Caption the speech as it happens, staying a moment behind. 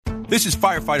This is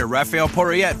firefighter Raphael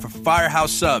Porriette for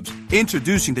Firehouse Subs.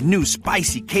 Introducing the new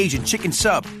spicy Cajun chicken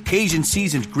sub. Cajun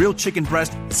seasoned grilled chicken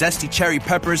breast, zesty cherry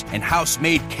peppers, and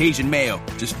house-made Cajun mayo.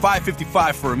 Just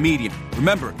 $5.55 for a medium.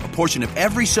 Remember, a portion of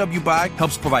every sub you buy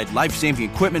helps provide life-saving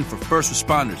equipment for first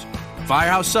responders.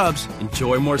 Firehouse Subs.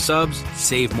 Enjoy more subs,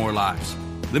 save more lives.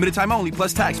 Limited time only,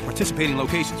 plus tax. Participating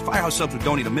locations. Firehouse Subs would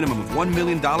donate a minimum of $1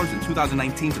 million in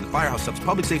 2019 to the Firehouse Subs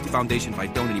Public Safety Foundation by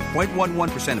donating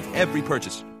 0.11% of every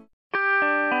purchase.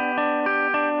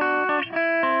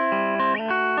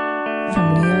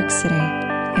 From New York City,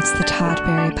 it's the Todd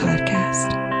Barry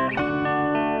Podcast.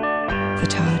 The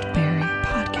Todd Barry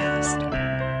Podcast.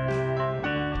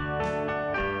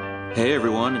 Hey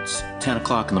everyone, it's 10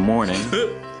 o'clock in the morning.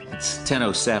 It's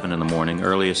 10:07 in the morning,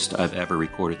 earliest I've ever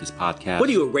recorded this podcast. What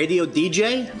are you, a radio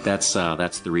DJ? That's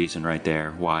the reason right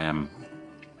there why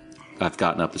I've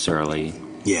gotten up this early.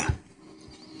 Yeah.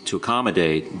 To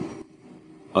accommodate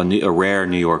a rare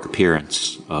New York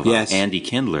appearance of Andy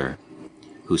Kindler,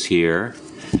 who's here.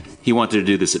 He wanted to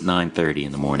do this at 9:30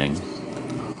 in the morning.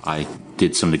 I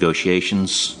did some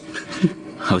negotiations.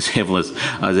 I was able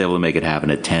to make it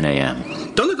happen at 10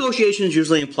 a.m. Don't negotiations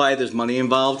usually imply there's money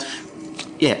involved?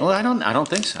 Yeah, well, I don't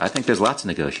think so. I think there's lots of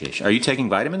negotiation. Are you taking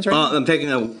vitamins right now? I'm taking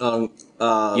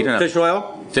fish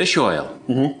oil. Fish oil?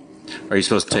 Mm-hmm. Are you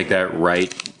supposed to take that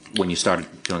right when you started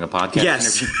doing a podcast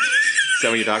Yes. interview? Is that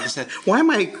what your doctor said? Why am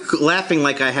I laughing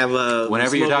like I have a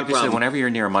Whenever your doctor problem? said, whenever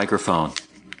you're near a microphone,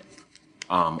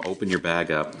 open your bag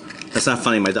up. That's not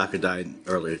funny. My doctor died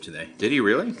earlier today. Did he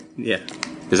really? Yeah.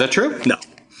 Is that true? No.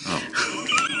 Oh.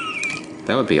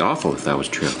 That would be awful if that was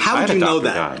true. How would you know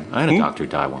that? I had a doctor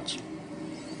die once.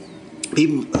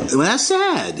 Well, that's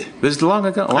sad. This is long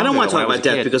ago. I don't want to talk about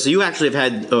death because you actually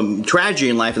have had tragedy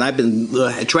in life, and I've been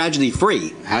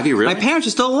tragedy-free. Have you really? My parents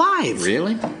are still alive.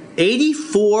 Really?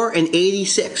 84 and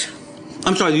 86.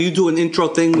 I'm sorry, do you do an intro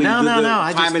thing? No.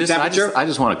 Time and temperature? I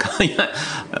just want to call you.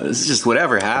 This is just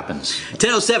whatever happens.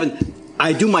 10:07,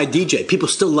 I do my DJ. People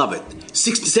still love it.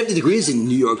 60, 70 degrees in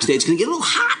New York State. It's going to get a little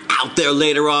hot out there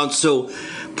later on, so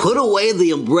put away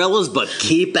the umbrellas, but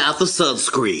keep out the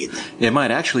sunscreen. It might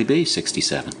actually be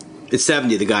 67. It's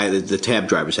 70, the guy, the cab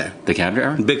driver said. The cab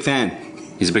driver? Big fan.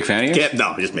 He's a big fan of yours?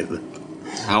 No, I just made it.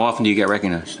 How often do you get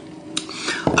recognized?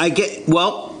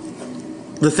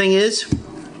 The thing is,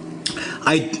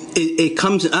 it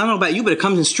comes, I don't know about you, but it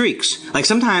comes in streaks. Like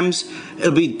sometimes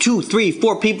it'll be 2, 3,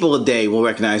 4 people a day will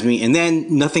recognize me, and then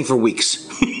nothing for weeks.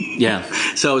 Yeah.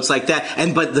 So it's like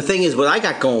that. But the thing is, what I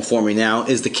got going for me now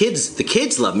is the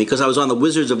kids love me because I was on the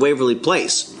Wizards of Waverly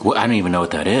Place. Well, I don't even know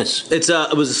what that is. It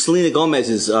was Selena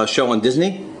Gomez's show on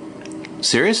Disney.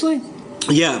 Seriously?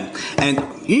 Yeah. And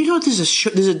you know there's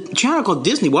a channel called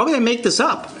Disney. Why would they make this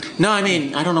up? No, I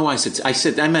mean, I don't know why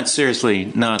I meant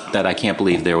seriously, not that I can't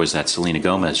believe there was that Selena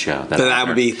Gomez show. That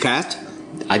would be cast?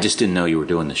 I just didn't know you were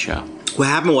doing the show. What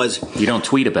happened was... You don't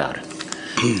tweet about it.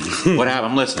 What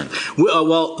happened? I'm listening.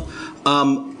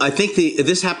 I think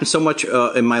this happened so much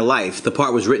in my life. The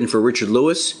part was written for Richard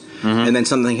Lewis, and then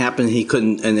something happened. He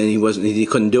couldn't, and then he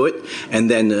couldn't do it. And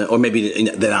then, or maybe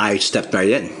then I stepped right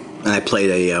in and I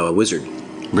played a wizard.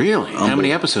 Really? How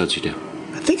many episodes you do?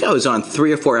 I think I was on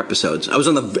 3 or 4 episodes. I was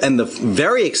on the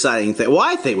very exciting thing. Well,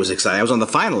 I think it was exciting. I was on the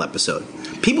final episode.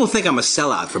 People think I'm a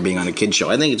sellout for being on a kid show.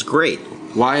 I think it's great.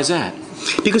 Why is that?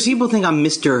 Because people think I'm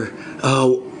Mr.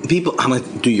 I'm going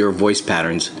to do your voice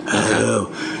patterns.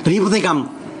 Okay. People think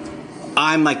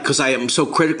I'm like, because I am so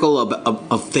critical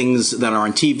of things that are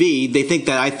on TV, they think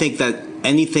that I think that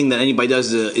anything that anybody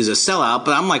does is a sellout,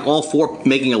 but I'm like all for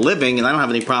making a living, and I don't have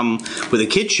any problem with a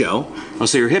kid show. Oh,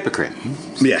 so you're a hypocrite.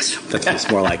 Yes, that's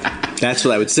more like that's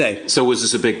what I would say. So was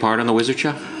this a big part on the Wizard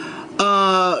Show?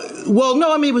 Well,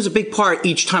 no, I mean, it was a big part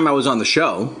each time I was on the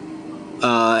show.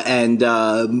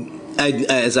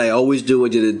 As I always do, I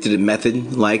did it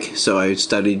method-like, so I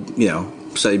studied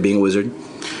being a wizard.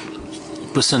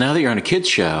 But so now that you're on a kid's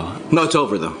show... No, it's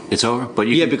over, though. It's over? But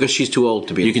because she's too old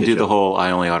to be You can do the whole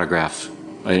I only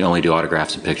do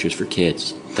autographs and pictures for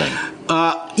kids thing.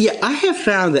 I have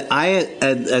found that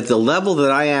at the level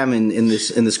that I am in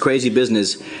this crazy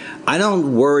business, I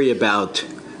don't worry about...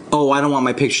 I don't want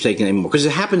my picture taken anymore. Because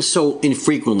it happens so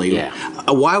infrequently. Yeah.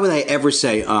 Why would I ever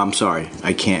say, I'm sorry,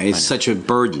 I can't. It's such a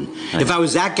burden. If I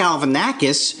was Zach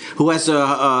Galifianakis, who has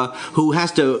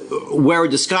to wear a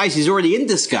disguise, he's already in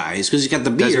disguise because he's got the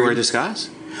beard. Does he wear a disguise?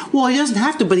 Well, he doesn't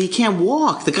have to, but he can't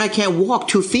walk. The guy can't walk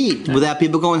 2 feet without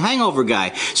people going, hangover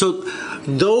guy. So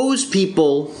those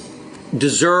people...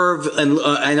 deserve, and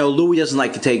I know Louis doesn't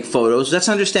like to take photos. That's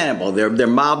understandable. They're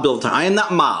mobbed all the time. I am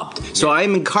not mobbed, so I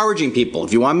am encouraging people.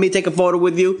 If you want me to take a photo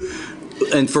with you,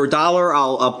 and for $1,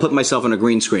 I'll put myself on a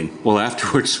green screen. Well,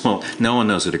 afterwards, no one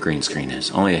knows what a green screen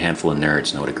is. Only a handful of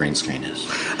nerds know what a green screen is.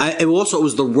 It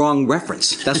was the wrong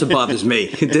reference. That's what bothers me.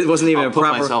 It wasn't even I'll a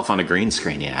proper. put myself on a green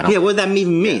screen. Yeah, what did that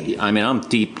even mean? Yeah, I mean, I'm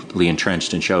deeply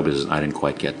entrenched in show business. I didn't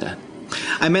quite get that.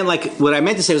 I meant what I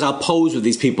meant to say was I'll pose with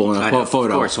these people in a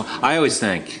photo. Of course. Well, I always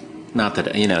think, not that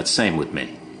it's the same with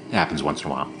me. It happens once in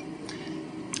a while.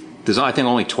 I think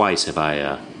only twice have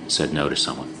I said no to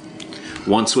someone.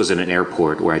 Once was at an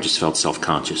airport where I just felt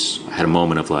self-conscious. I had a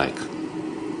moment of like,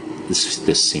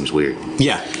 this seems weird.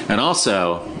 Yeah. And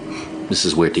also, this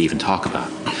is weird to even talk about.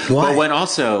 Why? But when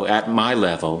also at my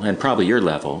level, and probably your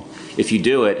level, if you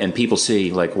do it and people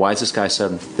see, like, why is this guy so...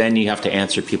 Then you have to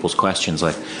answer people's questions,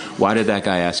 like, why did that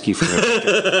guy ask you for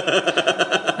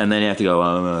it? And then you have to go,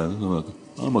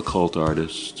 I'm a cult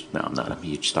artist. No, I'm not a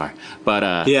huge star.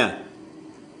 But, yeah.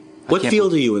 What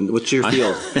field are you in? What's your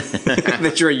field?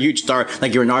 That you're a huge star,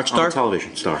 like you're an art star? I'm a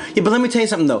television star. Yeah, but let me tell you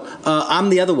something though. I'm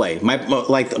the other way.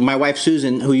 My wife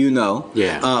Susan, who you know,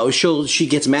 she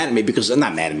gets mad at me because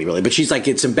not mad at me really, but she's like,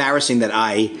 it's embarrassing that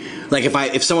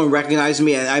if someone recognizes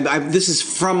me, this is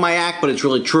from my act, but it's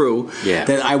really true. Yeah.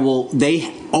 That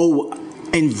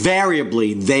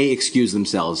invariably they excuse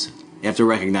themselves after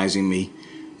recognizing me.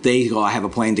 They go, I have a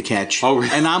plane to catch. Oh, really?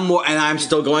 And I'm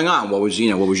still going on. What was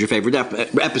your favorite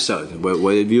episode?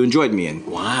 What have you enjoyed me in?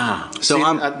 Wow. So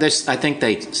I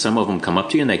think some of them come up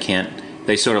to you and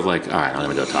they sort of like, all right, I'm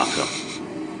going to go talk to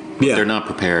them. Yeah. They're not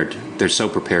prepared. They're so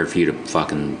prepared for you to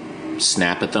fucking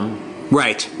snap at them.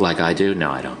 Right. Like I do.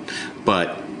 No, I don't.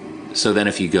 But, so then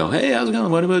if you go, hey, how's it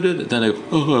going? What about it? Then they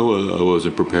go, I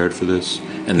wasn't prepared for this.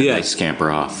 And then they scamper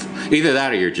off. Either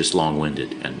that or you're just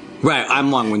long-winded and... Right, I'm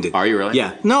long-winded. Are you really?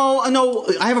 Yeah. No,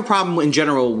 I have a problem in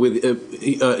general with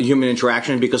human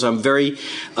interaction because I'm very,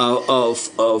 I'm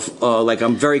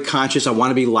very conscious. I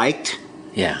want to be liked.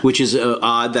 Yeah. Which is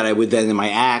odd that I would then in my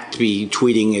act be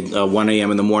tweeting at 1 a.m.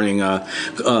 in the morning,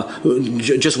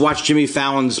 just watch Jimmy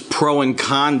Fallon's pro and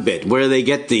con bit. Where do they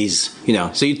get these?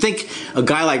 So you'd think a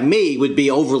guy like me would be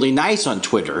overly nice on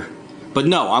Twitter. But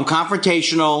no, I'm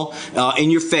confrontational, in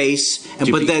your face.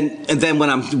 And then when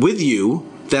I'm with you,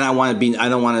 then I want to be. I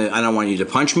don't want you to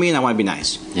punch me, and I want to be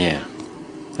nice. Yeah.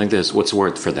 I think there's what's the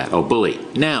word for that? Oh, bully.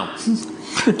 Now.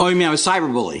 Oh, you mean I'm a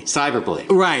cyberbully? Cyberbully.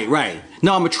 Right.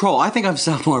 No, I'm a troll. I think I'm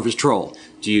more of a troll.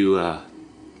 Do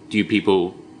you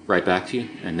people write back to you?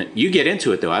 And you get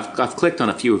into it though. I've clicked on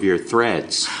a few of your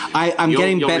threads. I'm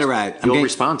getting better at it. You'll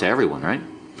respond to everyone, right?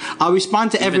 I'll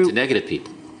respond to even to negative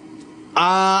people.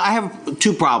 I have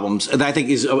two problems that I think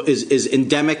is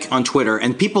endemic on Twitter,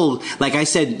 and people, like I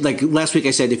said, like last week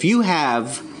I said, if you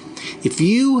have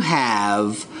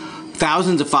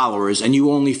thousands of followers and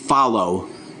you only follow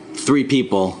 3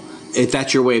 people, if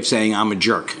that's your way of saying I'm a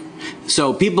jerk.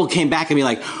 So people came back at me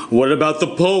like, what about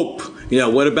the Pope?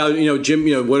 What about,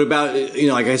 Jim, what about,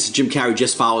 like I said, Jim Carrey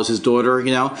just follows his daughter,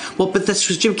 Well, but that's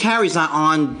because Jim Carrey's not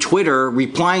on Twitter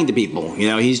replying to people,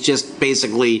 He's just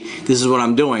basically, this is what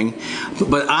I'm doing.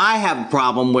 But I have a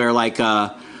problem where,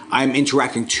 I'm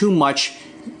interacting too much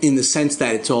in the sense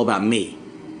that it's all about me.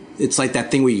 It's like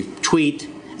that thing where you tweet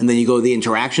and then you go to the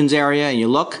interactions area and you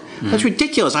look. Mm-hmm. That's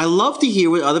ridiculous. I love to hear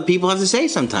what other people have to say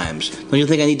sometimes. Don't you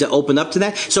think I need to open up to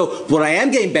that? So what I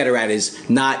am getting better at is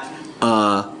not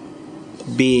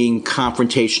being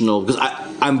confrontational, because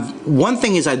one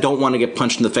thing is I don't want to get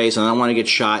punched in the face, and I don't want to get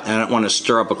shot, and I don't want to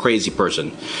stir up a crazy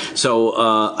person. So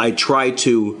I try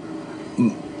to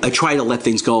let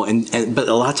things go, but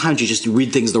a lot of times you just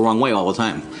read things the wrong way all the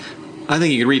time. I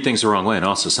think you can read things the wrong way, and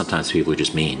also sometimes people are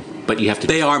just mean. But you have to.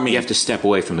 They are mean. You have to step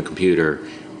away from the computer,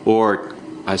 or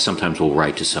I sometimes will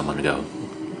write to someone and go,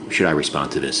 should I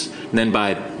respond to this? And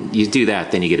then you do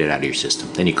that, then you get it out of your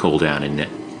system. Then you cool down, and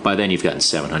by then you've gotten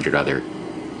 700 other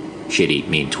shitty,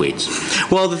 mean tweets.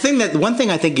 Well, one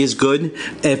thing I think is good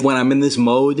when I'm in this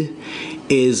mode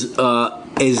is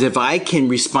if I can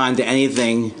respond to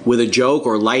anything with a joke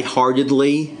or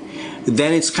lightheartedly,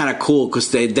 then it's kind of cool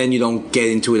because then you don't get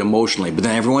into it emotionally. But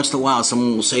then every once in a while,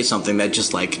 someone will say something that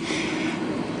just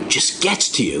gets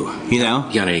to you. You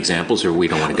got any examples, or we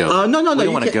don't want to go? No. We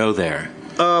don't want to go there.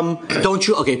 Don't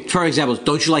you? Okay, for example,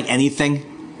 don't you like anything?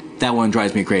 That one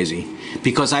drives me crazy.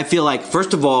 Because I feel like,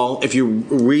 first of all, if you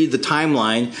read the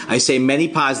timeline, I say many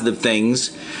positive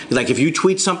things. Like if you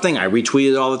tweet something, I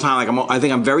retweet it all the time. I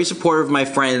think I'm very supportive of my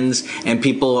friends and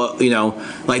people,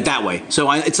 like that way. So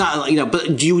it's not,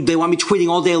 but they want me tweeting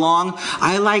all day long?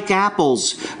 I like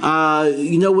apples.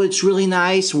 What's really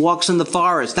nice? Walks in the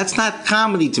forest. That's not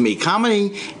comedy to me.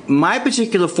 Comedy, my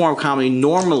particular form of comedy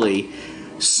normally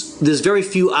there's very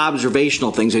few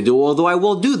observational things I do, although I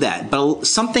will do that. But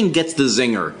something gets the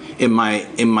zinger in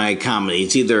my comedy.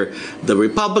 It's either the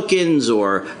Republicans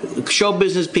or show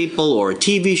business people or a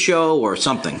TV show or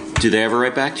something. Do they ever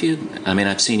write back to you? I mean,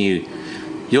 I've seen you.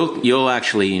 You'll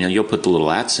actually, you'll put the little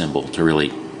 @ symbol to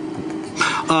really.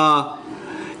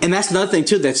 And that's another thing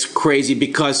too that's crazy,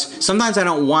 because sometimes I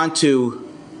don't want to.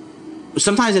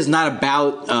 Sometimes it's not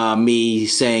about me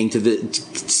saying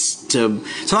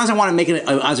sometimes I want to make an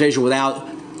observation without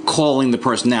calling the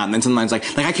person out, and then sometimes like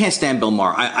I can't stand Bill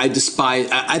Maher. I despise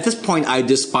at this point. I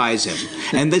despise him,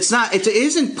 and it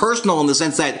isn't personal in the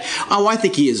sense that I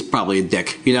think he is probably a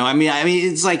dick. I mean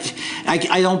it's like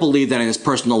I don't believe that in his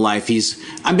personal life.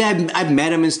 I've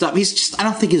met him and stuff.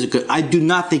 I do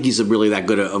not think he's really that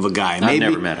good of a guy. I've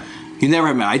never met him. You never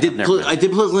have met. I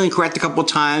did politically incorrect a couple of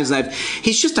times, and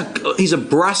he's a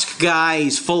brusque guy.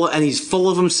 He's full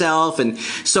of himself, and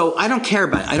so I don't care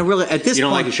about it. I don't really at this. You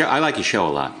don't point, like his show? I like his show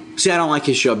a lot. See, I don't like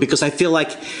his show because I feel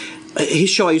like his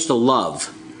show I used to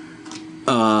love.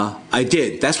 I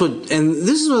did. That's what, and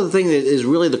this is the thing that is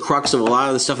really the crux of a lot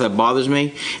of the stuff that bothers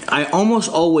me. I almost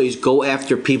always go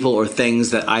after people or things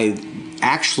that I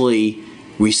actually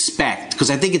respect,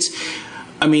 because I think it's.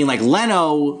 I mean, like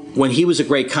Leno, when he was a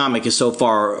great comic, is so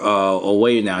far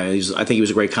away now. I think he was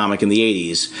a great comic in the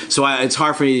 80s. So it's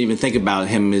hard for me to even think about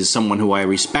him as someone who I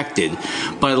respected.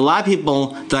 But a lot of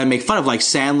people that I make fun of, like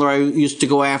Sandler, I used to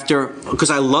go after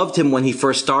because I loved him when he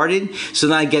first started. So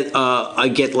then I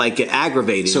get like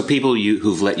aggravated. So people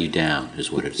who've let you down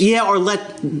is what it is. Yeah, or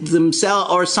let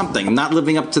themselves or something, not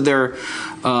living up to their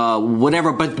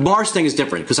whatever. But Maher's thing is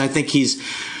different because I think he's.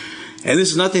 And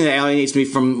this is nothing that alienates me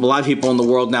from a lot of people in the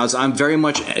world now. Is I'm very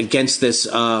much against this.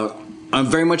 I'm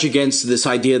very much against this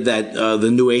idea that the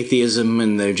new atheism,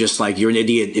 and they're just like, you're an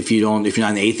idiot if you're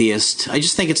not an atheist. I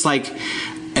just think it's like,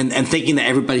 and thinking that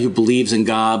everybody who believes in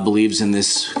God believes in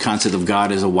this concept of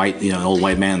God as a white, an old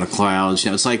white man in the clouds.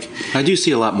 It's like I do see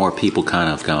a lot more people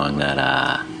kind of going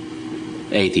that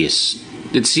atheists.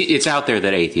 It's out there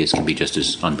that atheists can be just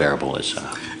as unbearable as.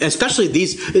 Especially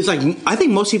these, it's like I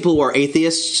think most people who are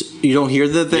atheists, you don't hear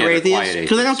that they're atheists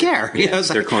because they don't care. Yeah,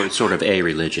 they're sort of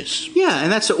a-religious. Yeah,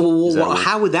 and that's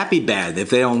how would that be bad if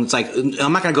they don't? It's like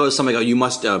I'm not going to go to somebody and go, you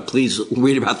must please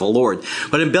read about the Lord.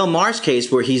 But in Bill Maher's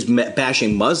case, where he's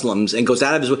bashing Muslims and goes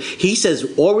out of his way, he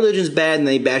says all religion's bad, and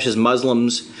then he bashes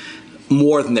Muslims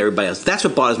more than everybody else. That's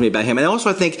what bothers me about him. And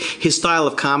also, I think his style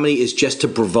of comedy is just to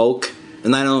provoke.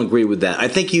 And I don't agree with that. I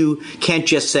think you can't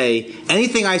just say,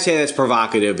 anything I say that's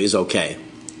provocative is okay.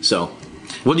 So,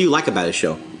 what do you like about his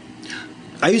show?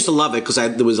 I used to love it because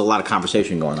there was a lot of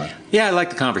conversation going on. Yeah, I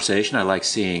like the conversation. I like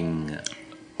seeing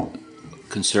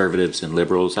conservatives and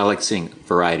liberals. I like seeing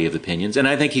variety of opinions. And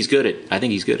I think he's good at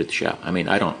the show. I mean,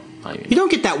 you don't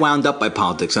get that wound up by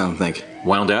politics, I don't think.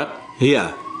 Wound up?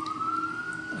 Yeah.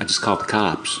 I just called the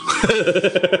cops.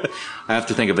 I have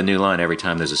to think of a new line every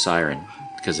time there's a siren.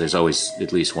 Because there's always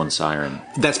at least one siren.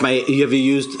 You ever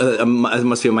used, it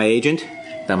must be my agent?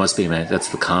 That must be, man. That's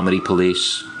the comedy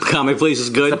police. The comedy police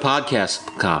is good. The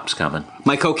podcast cops coming.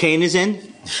 My cocaine is in?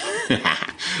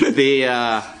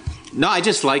 No, I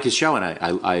just like his show, and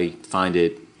I find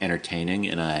it entertaining,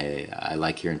 and I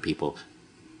like hearing people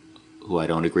who I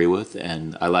don't agree with,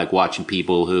 and I like watching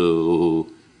people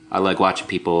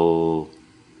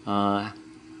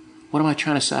what am I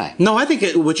trying to say? No, I think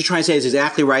what you're trying to say is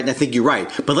exactly right, and I think you're right.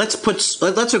 But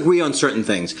let's agree on certain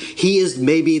things. He is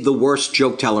maybe the worst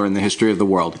joke teller in the history of the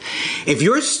world. If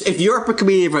you're a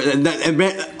comedian,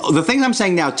 the things I'm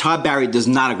saying now, Todd Barry does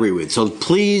not agree with. So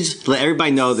please let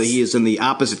everybody know that he is in the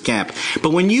opposite camp.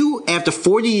 But when you, after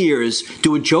 40 years,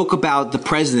 do a joke about the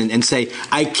president and say,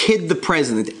 "I kid the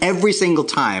president" every single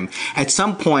time, at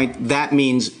some point that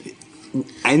means,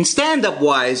 and stand-up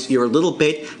wise, you're a little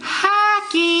bit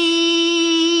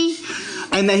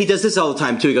and then he does this all the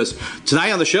time too. He goes,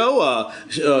 "Tonight on the show,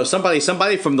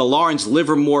 somebody from the Lawrence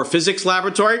Livermore Physics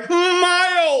Laboratory,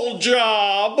 my old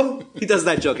job." He does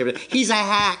that joke every day. He's a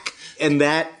hack in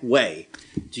that way.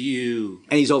 And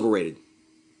he's overrated.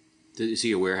 Is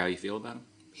he aware how you feel about him?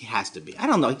 He has to be. I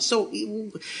don't know. So,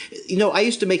 I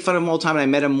used to make fun of him all the time, and I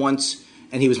met him once,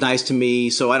 and he was nice to me.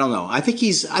 So I don't know. I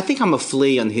think I'm a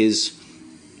flea on his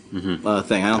thing.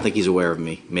 I don't think he's aware of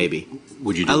me. Maybe.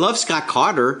 I love Scott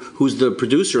Carter, who's the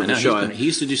producer of the show. He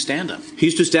used to do stand-up.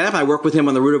 I work with him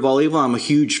on The Root of All Evil. I'm a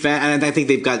huge fan, and I think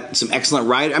they've got some excellent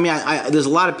writers. I mean, there's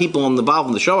a lot of people involved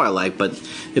in the show I like, but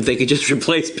if they could just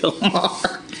replace Bill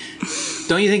Maher.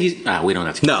 Don't you think we don't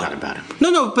have to talk about him.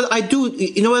 No, but I do.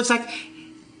 It's like,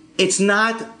 it's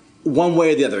not one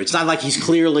way or the other. It's not like he's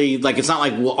clearly like it's not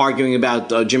like we're arguing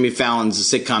about Jimmy Fallon's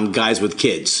sitcom Guys with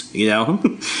Kids. You know,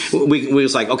 we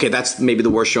was like, okay, that's maybe the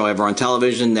worst show ever on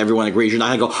television. Everyone agrees. You're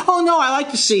not gonna go, oh no, I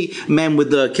like to see men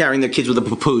with carrying their kids with a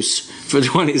papoose for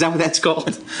 20. Is that what that's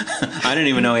called? I didn't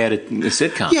even know he had a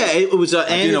sitcom. Yeah, it was.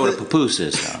 I do know what a papoose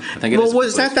is, though. I think it is.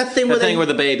 Was that thing? Where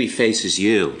the baby faces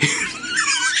you.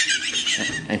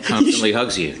 And constantly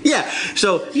hugs you. Yeah.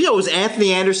 So, it was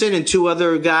Anthony Anderson and two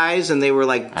other guys, and they were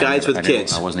like guys with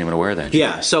kids. I wasn't even aware of that.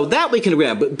 Yeah. So that we can agree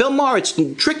on. But Bill Maher, it's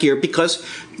trickier because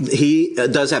he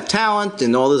does have talent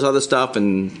and all this other stuff,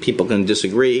 and people can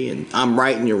disagree, and I'm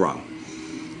right and you're wrong.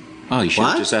 Oh, you should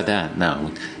have just said that.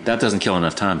 No, that doesn't kill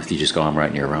enough time if you just go, I'm right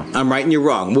and you're wrong. I'm right and you're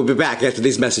wrong. We'll be back after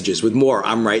these messages with more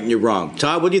I'm right and you're wrong.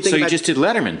 Todd, what do you think So you just did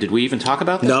Letterman. Did we even talk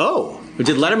about that? No. We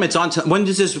did Letterman. It's on when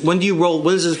does this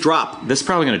drop? This is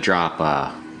probably going to drop,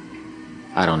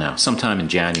 I don't know, sometime in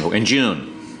June.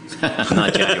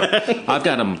 Not January. I've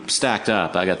got them stacked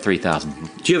up. I got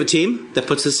 3,000. Do you have a team that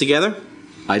puts this together?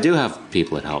 I do have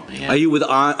people that help me. Yeah. Are you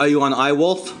on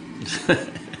iWolf?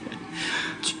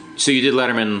 So you did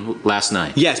Letterman last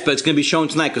night? Yes, but it's going to be shown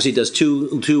tonight because he does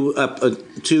two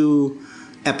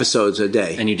episodes a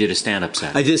day. And you did a stand-up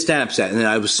set? I did a stand-up set, and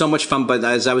it was so much fun. But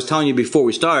as I was telling you before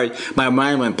we started, my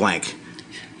mind went blank.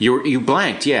 You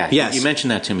blanked, yeah. Yes. You mentioned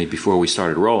that to me before we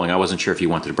started rolling. I wasn't sure if you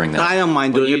wanted to bring that up. I don't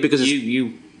mind doing it because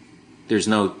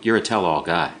you're a tell-all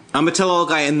guy. I'm a tell-all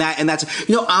guy, and that's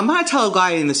I'm not a tell-all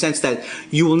guy in the sense that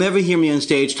you will never hear me on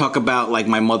stage talk about like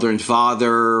my mother and father,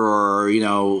 or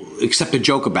except a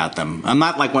joke about them. I'm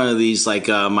not like one of these like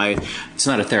my. It's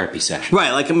not a therapy session,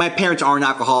 right? Like my parents aren't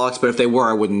alcoholics, but if they were,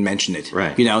 I wouldn't mention it,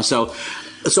 right?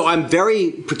 So I'm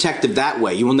very protective that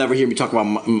way. You will never hear me talk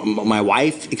about my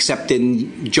wife except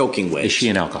in joking ways. Is she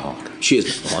an alcoholic? She is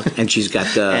an alcoholic, and she's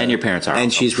got and your parents are,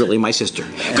 and she's really my sister.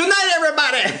 Good night,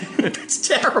 everybody. That's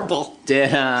terrible.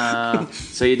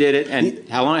 So you did it, and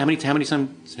how many times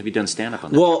have you done stand-up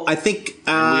on that? Well, I think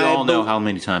we all know how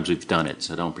many times we've done it,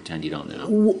 so don't pretend you don't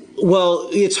know. Well,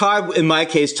 it's hard in my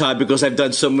case, Todd, because I've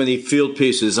done so many field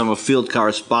pieces. I'm a field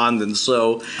correspondent,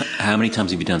 so. How many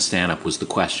times have you done stand-up was the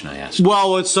question I asked.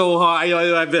 Well, it's so hard.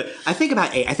 I think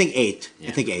about 8. I think 8. Yeah.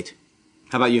 I think 8.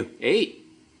 How about you? 8.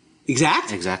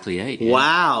 Exactly 8. Yeah.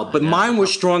 Wow. But mine were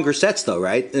stronger sets, though,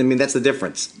 right? I mean, that's the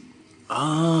difference.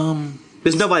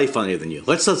 There's nobody funnier than you.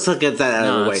 Let's get that out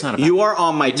of the way. It's not you are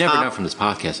on my top. You never know from this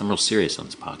podcast. I'm real serious on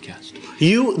this podcast.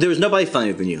 There's nobody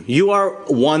funnier than you. You are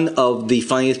one of the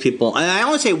funniest people. And I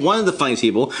only say one of the funniest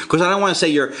people because I don't want to say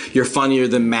you're funnier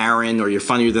than Marin or you're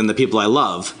funnier than the people I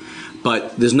love.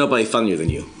 But there's nobody funnier than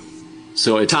you.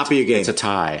 So it's top of your game. It's a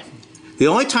tie. The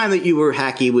only time that you were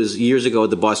hacky was years ago at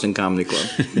the Boston Comedy Club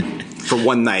for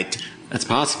one night. That's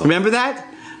possible. Remember that?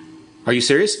 Are you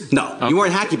serious? No, okay. You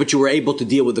weren't hacky, but you were able to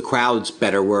deal with the crowds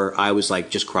better. Where I was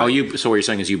like just crying. So what you're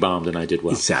saying is you bombed and I did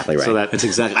well. Exactly right. So that's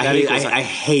exactly. I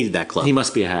hated that club. He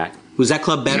must be a hack. Was that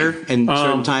club better in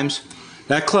certain times?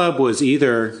 That club was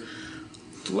either.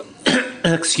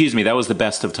 Excuse me. That was the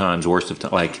best of times, worst of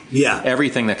times. Like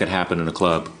everything that could happen in a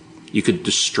club, you could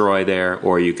destroy there,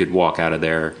 or you could walk out of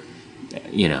there.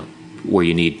 Where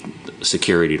you need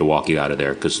security to walk you out of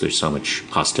there because there's so much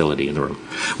hostility in the room.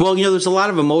 Well, there's a lot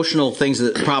of emotional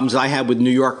problems I had with New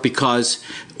York because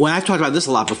when I've talked about this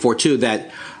a lot before too,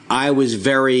 that I was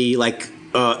very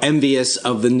envious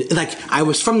of I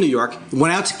was from New York,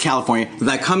 went out to California, then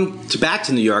I come back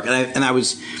to New York, and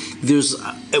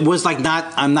it was like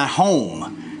I'm not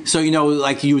home. So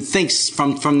you would think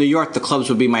from New York the clubs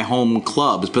would be my home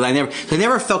clubs, but I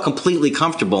never felt completely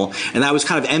comfortable, and I was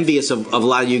kind of envious of a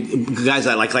lot of you guys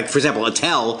that like for example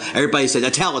Attell. Everybody said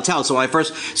Attell. So when I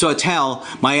first saw Attell,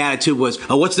 my attitude was,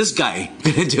 oh, what's this guy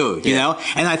gonna do? You know,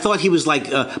 and I thought he was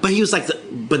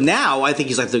but now I think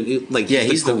he's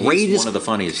he's the greatest. He's one of the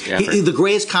funniest ever. The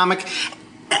greatest comic.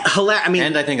 Hilarious.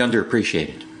 And I think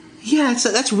underappreciated. Yeah,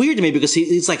 that's weird to me because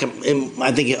he's I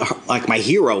think my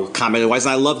hero comic-wise,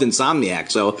 and I loved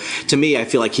Insomniac. So to me, I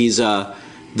feel like he's the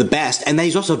best, and then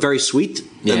he's also very sweet.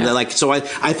 Yeah. So I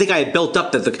think I had built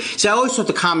up I always thought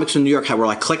the comics in New York were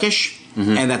cliquish,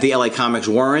 and that the LA comics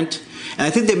weren't. And I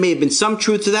think there may have been some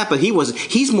truth to that, but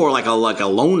he's more like a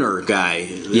loner guy.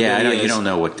 Yeah, you don't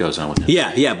know what goes on with him.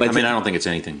 Yeah, but I don't think it's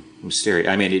anything mysterious.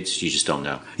 I mean, you just don't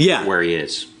know. Where he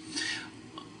is.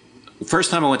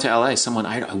 First time I went to LA, someone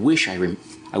I wish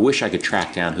I could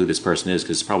track down who this person is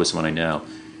because it's probably someone I know.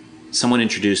 Someone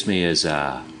introduced me as,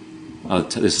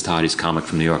 this is Todd, he's a comic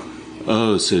from New York.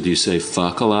 Oh, so do you say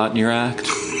fuck a lot in your act?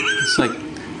 It's like,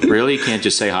 really? You can't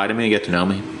just say hi to me and get to know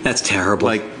me? That's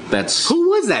terrible. That's who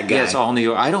is that guy? Yeah, it's all New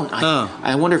York.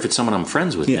 I wonder if it's someone I'm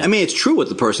friends with. Yeah, I mean, it's true what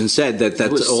the person said.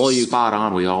 That's all you. Spot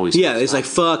on. We always. Yeah, it's like,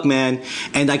 fuck, man.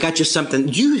 And I got you something.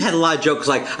 You had a lot of jokes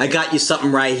like, I got you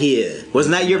something right here.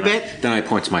 Wasn't that your bit? Then I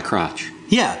point to my crotch.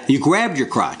 Yeah, you grabbed your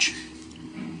crotch.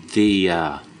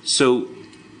 So,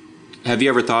 have you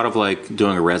ever thought of like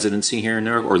doing a residency here in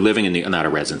New York, or living in not a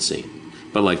residency,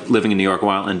 but like living in New York a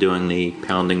while and doing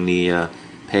pounding the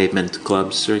pavement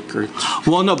club circuit?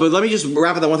 Well, no, but let me just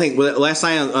wrap up that one thing. Last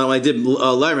night I did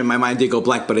Letterman, my mind did go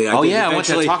blank, but I want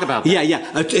you to talk about that.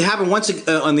 Yeah. It happened once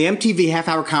on the MTV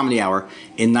half-hour comedy hour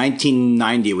in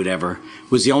 1990 or whatever.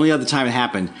 Was the only other time it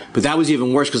happened. But that was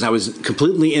even worse because I was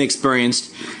completely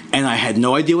inexperienced and I had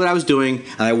no idea what I was doing.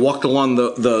 And I walked along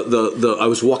I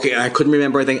was walking and I couldn't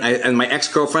remember anything. And my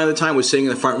ex-girlfriend at the time was sitting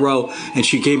in the front row and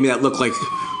she gave me that look like,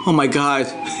 oh my God,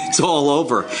 it's all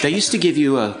over. They used to give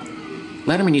you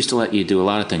Letterman used to let you do a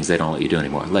lot of things they don't let you do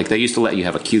anymore. Like they used to let you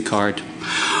have a cue card.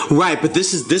 Right, but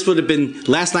this would have been,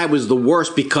 last night was the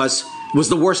worst because was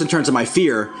the worst in terms of my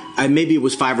fear. Maybe it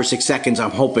was 5 or 6 seconds.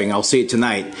 I'm hoping I'll see it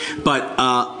tonight. But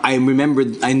I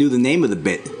remembered. I knew the name of the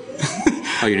bit.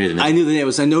 Oh, you knew the name. I knew the name.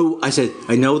 I said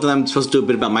I know that I'm supposed to do a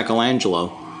bit about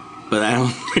Michelangelo, but I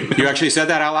don't. You actually said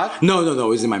that out loud? No. It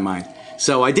was in my mind.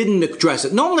 So I didn't address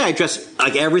it. Normally I address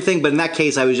like everything, but in that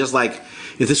case I was just like,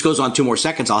 if this goes on 2 more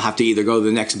seconds, I'll have to either go to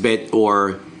the next bit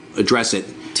or address it.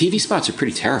 TV spots are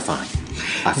pretty terrifying.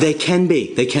 They can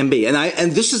be,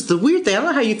 and this is the weird thing. I don't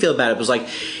know how you feel about it. But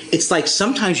it's like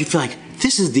sometimes you feel like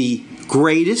this is the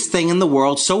greatest thing in the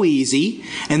world, so easy,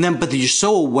 but you're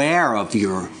so aware of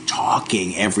your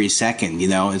talking every second.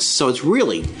 It's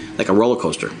really like a roller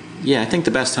coaster. Yeah, I think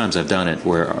the best times I've done it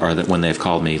are when they've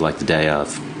called me like the day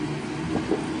of.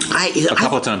 A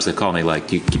couple of times they've called me like,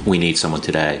 we need someone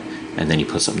today, and then you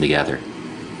put something together.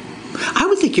 I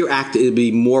would think your act would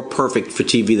be more perfect for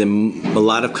TV than a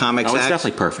lot of comics acts. Oh, it's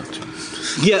definitely perfect.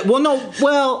 Yeah,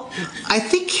 I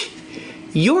think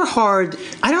you're hard.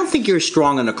 I don't think you're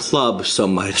strong in a club so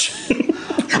much.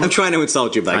 I'm trying to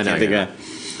insult you, but I can't think of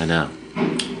it. I know.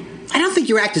 I don't think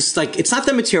your act is like, it's not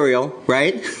the material,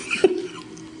 right?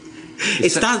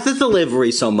 It's not the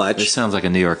delivery so much. This sounds like a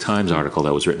New York Times article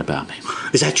that was written about me.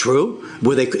 Is that true?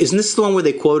 Isn't this the one where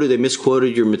they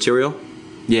misquoted your material?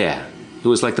 Yeah. It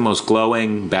was like the most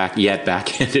glowing,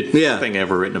 backhanded thing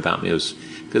ever written about me. It was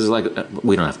because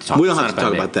we don't have to talk. We don't have to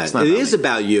talk about that. It is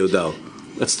about you, though.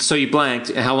 So you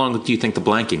blanked. How long do you think the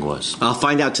blanking was? I'll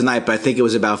find out tonight, but I think it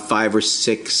was about 5 or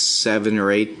 6, 7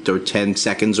 or 8 or 10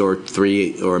 seconds or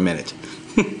 3 or a minute.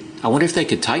 I wonder if they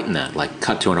could tighten that, like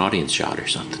cut to an audience shot or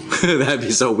something. That'd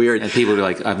be so weird. And people would be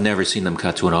like, I've never seen them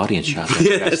cut to an audience shot.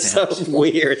 That's so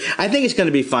weird. I think it's going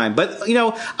to be fine. But,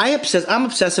 I'm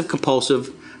obsessive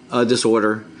compulsive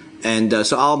disorder. And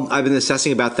so I've been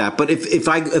assessing about that. But if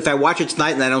I watch it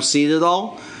tonight and I don't see it at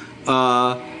all,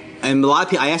 and a lot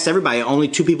of people, I asked everybody, only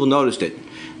 2 people noticed it.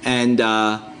 And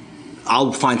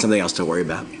I'll find something else to worry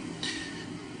about.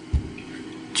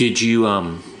 Did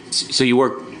you, so you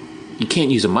work... You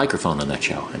can't use a microphone on that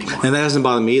show anymore. And that doesn't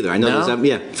bother me either. I know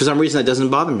for some reason that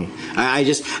doesn't bother me. I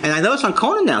know it's on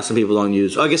Conan now. Some people don't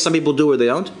use. I guess some people do or they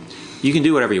don't. You can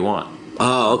do whatever you want.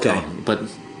 Oh, okay. But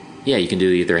yeah, you can do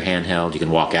either a handheld. You can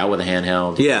walk out with a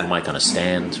handheld. You can put a mic on a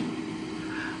stand.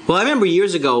 Well, I remember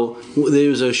years ago there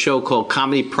was a show called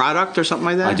Comedy Product or something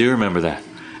like that. I do remember that.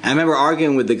 I remember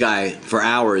arguing with the guy for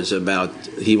hours about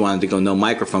he wanted to go no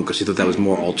microphone because he thought that was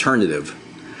more alternative.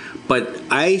 But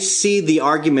I see the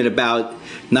argument about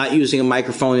not using a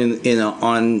microphone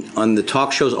on the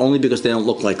talk shows only because they don't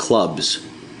look like clubs,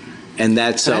 and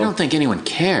that's. But I don't think anyone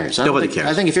cares. Nobody cares.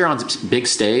 I think if you're on big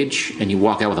stage and you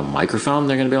walk out with a microphone,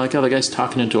 they're going to be like, "Oh, the guy's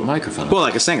talking into a microphone." Well,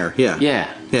 like a singer,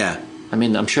 yeah. I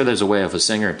mean, I'm sure there's a way of a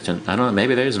singer. I don't know.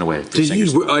 Maybe there isn't a way.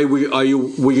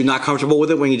 Were you not comfortable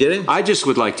with it when you did it? I just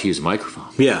would like to use a microphone.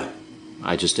 Yeah.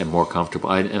 I just am more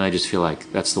comfortable, and I just feel like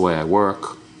that's the way I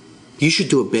work. You should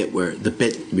do a bit where the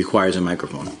bit requires a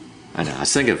microphone. I know. I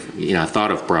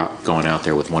thought of going out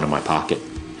there with one in my pocket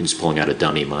and just pulling out a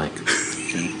dummy mic.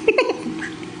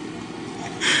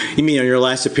 You mean on your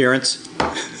last appearance?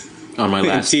 On my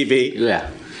last TV?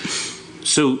 Yeah.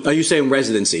 So, are you saying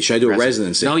residency? Should I do a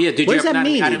residency? No, yeah. What does that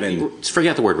mean? Even?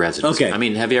 Forget the word residency. Okay. I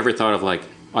mean, have you ever thought of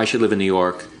I should live in New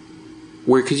York,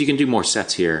 because you can do more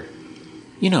sets here.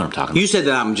 You know what I'm talking about. You said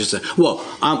that I'm just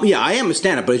I am a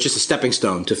stand-up, but it's just a stepping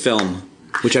stone to film,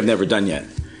 which I've never done yet.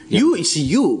 Yeah.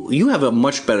 You have a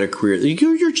much better career.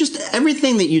 You're just,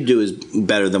 everything that you do is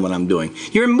better than what I'm doing.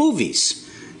 You're in movies.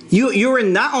 You're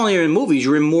in, not only in movies,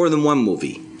 you're in more than one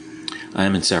movie. I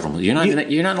am in several movies. You're not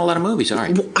in a lot of movies, are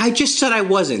you? I just said I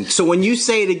wasn't. So when you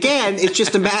say it again, it's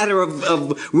just a matter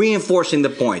of reinforcing the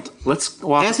point.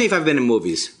 Ask me if I've been in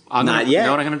movies. Not yet. You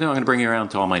know what I'm going to do? I'm going to bring you around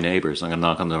to all my neighbors. I'm going to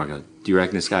knock on the door and go, do you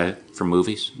reckon this guy from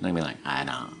movies? And they'll be like, I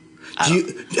don't.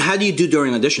 How do you do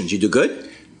during auditions? You do good?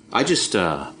 I just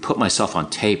put myself on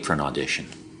tape for an audition.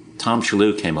 Tom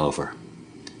Shalhoub came over.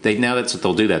 Now that's what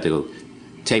they'll do. That they'll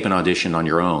tape an audition on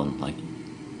your own, like.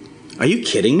 Are you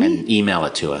kidding me? And email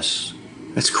it to us.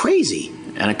 That's crazy.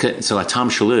 And Tom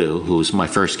Shalhoub, who was my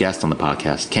first guest on the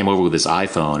podcast, came over with his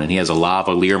iPhone, and he has a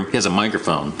lavalier. He has a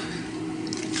microphone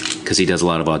because he does a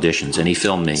lot of auditions, and he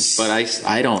filmed me. But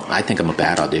I think I'm a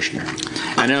bad auditioner.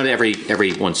 I know that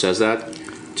everyone says that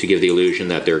to give the illusion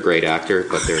that they're a great actor,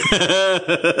 but they're.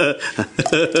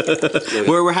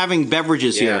 We're having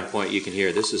beverages here. Yeah, point you can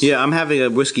hear. This is. Yeah, I'm having a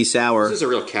whiskey sour. This is a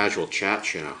real casual chat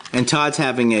show. And Todd's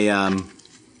having a. I'm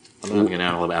having an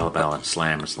Alabama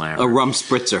slam. A rum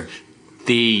spritzer.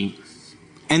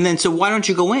 And then, so why don't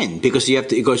you go in? Because you have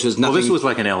to. Because there's nothing. Well, this was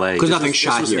like in L.A. Because nothing's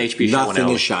shot here. Nothing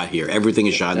is shot here. Everything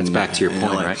is shot. That's back to your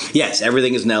point, LA. right? Yes,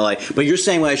 everything is in L.A. But you're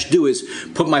saying what I should do is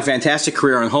put my fantastic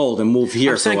career on hold and move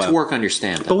here. I'm saying to work on your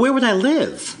stand-up. But where would I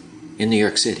live? In New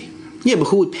York City. Yeah, but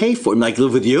who would pay for it? Like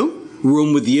live with you?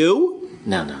 Room with you?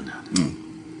 No.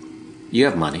 You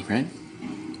have money, right?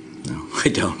 No, I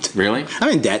don't. Really?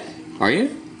 I'm in debt. Are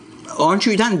you? Aren't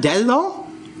you not in debt at all?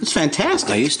 It's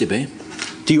fantastic. I used to be.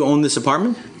 Do you own this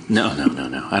apartment? No.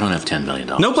 I don't have $10 million.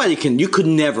 Nobody can. You could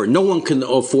never. No one can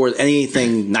afford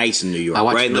anything nice in New York. I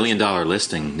watched right? $1 Million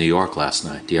Listing New York last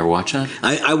night. Do you ever watch that?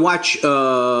 I watch.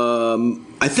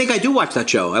 I think I do watch that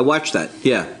show. I watch that.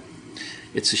 Yeah.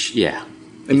 Yeah.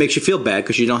 It makes you feel bad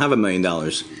because you don't have $1 million.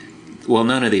 Well,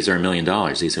 none of these are $1 million.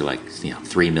 These are like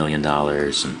 $3 million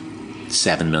and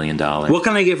 $7 million. What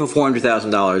can I get for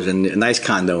 $400,000 in a nice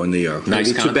condo in New York?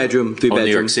 Nice condo? 2-bedroom, 3-bedroom.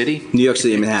 New York City? New York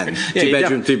City, Manhattan.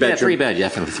 2-bedroom, 3-bedroom. Yeah, 3-bed,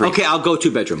 definitely 3. Okay, I'll go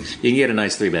 2-bedroom. You can get a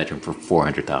nice 3-bedroom for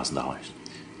 $400,000.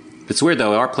 It's weird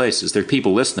though. Our places, there are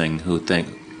people listening who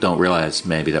don't realize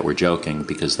maybe that we're joking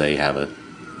because they have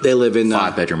they live in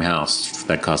 5-bedroom house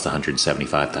that costs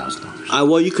 $175,000.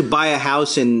 Well, you could buy a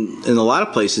house in a lot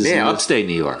of places. Yeah, upstate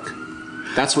New York.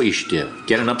 That's what you should do.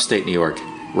 Get an upstate New York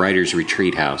writer's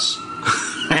retreat house.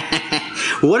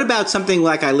 What about something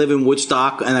like I live in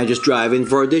Woodstock and I just drive in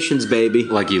for auditions, baby?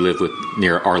 Like you live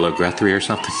near Arlo Guthrie or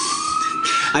something?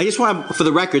 I just want to, for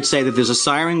the record, say that there's a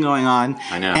siren going on.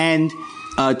 I know. And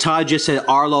Todd just said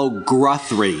Arlo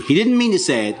Guthrie. He didn't mean to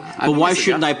say it, but why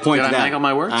shouldn't I point it out? Did I make up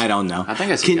my words? I don't know. I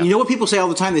think I said You know what people say all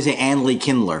the time? They say Ann Lee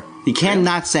Kindler. You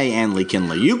cannot say Ann Lee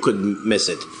Kindler. You could miss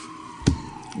it.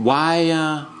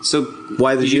 Why?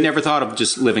 Why did you never thought of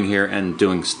just living here and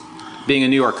being a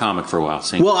New York comic for a while?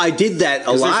 Well, I did that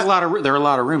a lot. There are a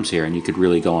lot of rooms here, and you could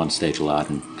really go on stage a lot.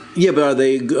 Yeah, but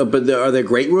are there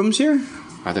great rooms here?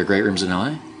 Are there great rooms in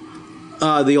LA?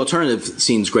 The alternative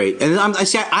scene's great, and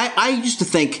I used to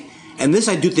think, and this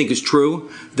I do think is true,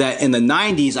 that in the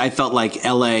 '90s I felt like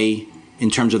LA,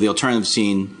 in terms of the alternative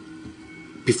scene,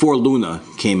 before Luna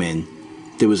came in,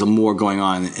 there was more going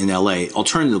on in LA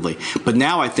alternatively. But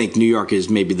now I think New York is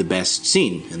maybe the best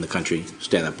scene in the country,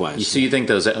 stand-up wise. So you think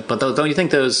don't you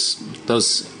think those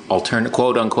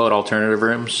quote unquote alternative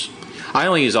rooms? I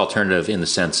only use alternative in the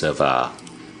sense of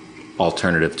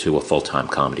alternative to a full-time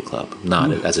comedy club,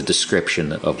 not as a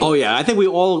description of. Oh yeah, I think we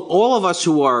all of us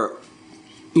who are,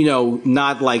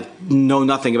 not know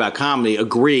nothing about comedy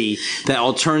agree that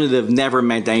alternative never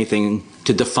meant anything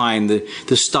to define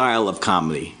the style of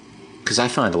comedy. Because I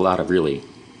find a lot of really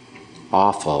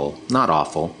not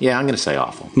awful. Yeah, I'm going to say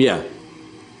awful. Yeah.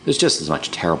 There's just as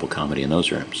much terrible comedy in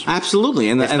those rooms. Absolutely.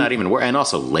 And not even worse. And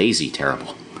also lazy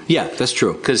terrible. Yeah, that's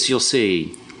true. Because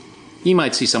you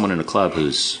might see someone in a club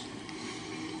who's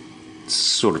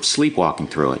sort of sleepwalking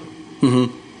through it.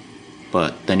 Mm-hmm.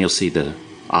 But then you'll see the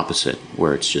opposite,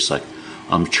 where it's just like,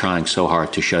 I'm trying so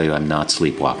hard to show you I'm not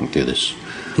sleepwalking through this.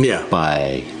 Yeah.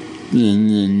 By...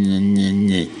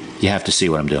 You have to see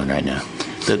what I'm doing right now.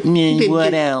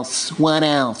 What else? What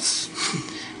else?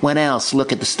 What else?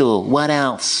 Look at the stool. What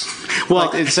else?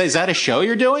 Well, is that a show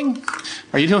you're doing?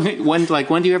 Are you doing it when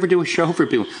do you ever do a show for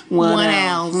people? What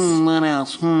else? What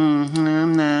else? No,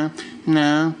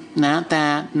 not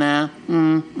that. No,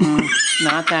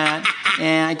 not that.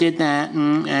 Yeah, I did that.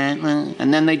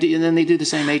 And then they do the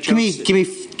same 8 jokes. Give me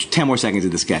 10 more seconds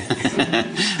of this guy.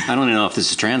 I don't know if this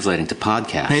is translating to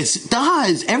podcast. It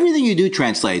does. Everything you do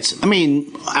translates. I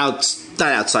mean, not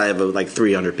outside of like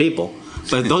 300 people,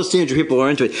 but those 300 people are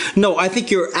into it. No, I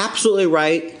think you're absolutely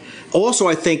right. Also,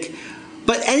 I think,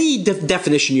 but any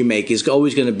definition you make is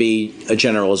always going to be a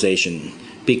generalization.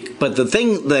 But the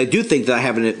thing that I do think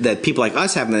that people like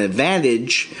us have an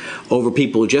advantage over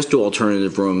people who just do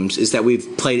alternative rooms is that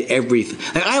we've played everything.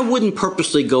 Like, I wouldn't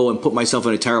purposely go and put myself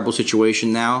in a terrible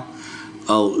situation now,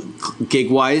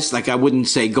 gig-wise. Like, I wouldn't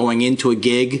say going into a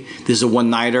gig, this is a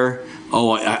one-nighter,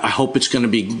 I hope it's going to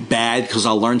be bad because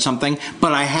I'll learn something.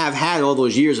 But I have had all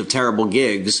those years of terrible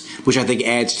gigs, which I think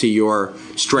adds to your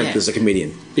strength as a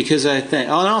comedian. Because I think,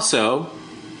 and also,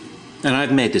 and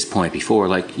I've made this point before,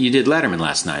 like you did Letterman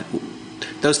last night.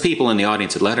 Those people in the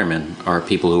audience at Letterman are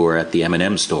people who were at the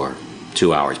M&M store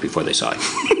 2 hours before they saw you.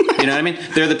 You know what I mean?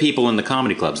 They're the people in the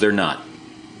comedy clubs. They're not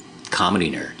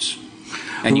comedy nerds.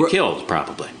 And you killed,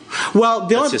 probably. Well,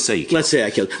 let's just say you killed. Let's say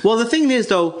I killed. Well, the thing is,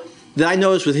 though, that I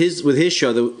noticed with his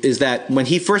show is that when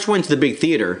he first went to the big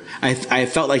theater, I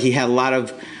felt like he had a lot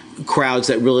of crowds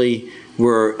that really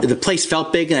were, the place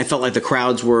felt big, and I felt like the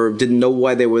crowds didn't know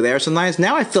why they were there sometimes.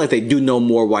 Now I feel like they do know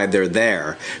more why they're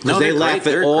there, because they laugh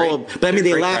at all. But I mean,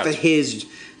 they laugh at his.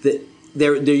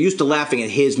 They're used to laughing at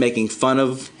his making fun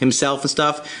of himself and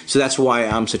stuff. So that's why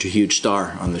I'm such a huge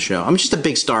star on the show. I'm just a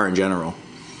big star in general,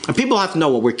 and people have to know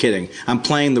what we're kidding. I'm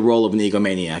playing the role of an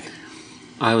egomaniac.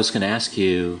 I was going to ask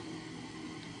you.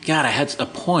 God, I had a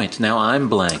point. Now I'm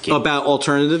blanking. About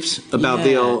alternatives? About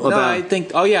I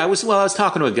think... Oh, yeah. I was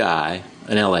talking to a guy,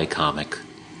 an L.A. comic,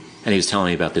 and he was telling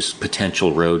me about this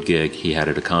potential road gig he had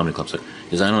at a comedy club. So,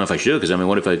 because I don't know if I should, because, I mean,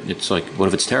 what if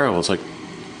it's terrible? It's like,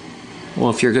 well,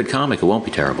 if you're a good comic, it won't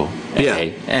be terrible. Yeah.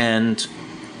 And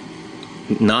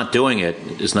not doing it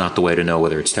is not the way to know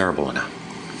whether it's terrible or not.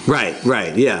 Right,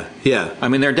 yeah. I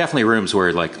mean, there are definitely rooms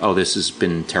where, like, oh, this has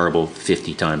been terrible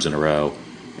 50 times in a row,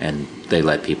 and they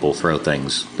let people throw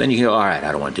things. Then you go, all right,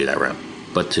 I don't want to do that room.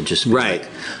 But to just be like,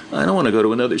 I don't want to go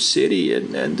to another city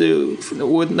and do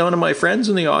with none of my friends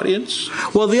in the audience.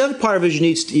 Well, the other part of it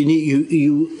is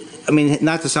you I mean,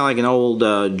 not to sound like an old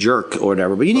jerk or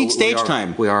whatever, but you need stage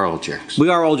time. We are old jerks. We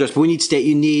are old jerks, but we need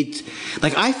you need,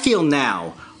 like, I feel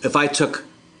now, if I took,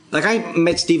 like, I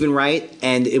met Stephen Wright,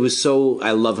 and it was so,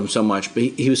 I love him so much, but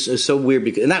he was so weird,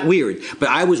 because, not weird, but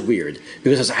I was weird,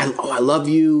 because I was like, I love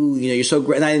you, you know, you're so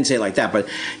great, and I didn't say it like that, but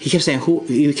he kept saying,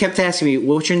 he kept asking me,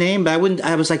 what's your name, but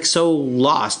I was like so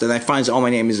lost, and I finally said, my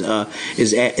name is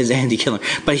Andy Kindler,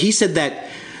 but he said that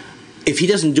if he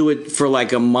doesn't do it for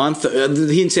like a month, he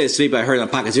didn't say this to me, but I heard it on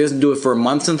the podcast. If he doesn't do it for a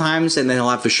month sometimes, and then he'll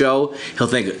have a show, he'll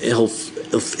think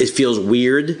it feels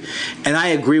weird, and I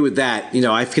agree with that. You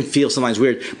know, I can feel sometimes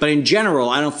weird, but in general,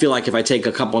 I don't feel like if I take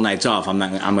a couple nights off, I'm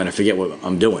going to forget what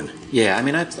I'm doing. Yeah, I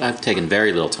mean, I've taken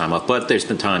very little time off, but there's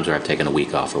been times where I've taken a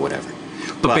week off or whatever.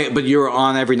 But you're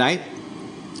on every night?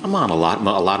 I'm on a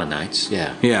lot of nights.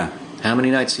 Yeah. Yeah. How many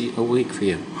nights a week for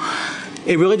you?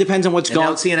 It really depends on what's going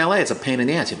on. See, in LA, it's a pain in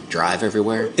the ass. You have to drive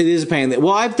everywhere. It is a pain.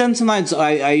 Well, I've done sometimes.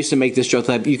 I used to make this joke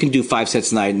that you can do 5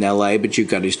 sets a night in LA, but you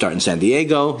got to start in San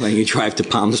Diego, then you drive to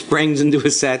Palm Springs and do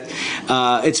a set.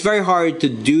 It's very hard to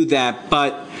do that,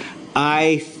 but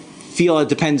I feel it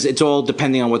depends. It's all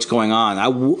depending on what's going on.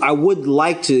 I would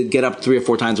like to get up 3 or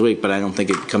 4 times a week, but I don't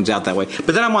think it comes out that way.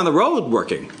 But then I'm on the road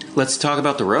working. Let's talk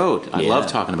about the road. I love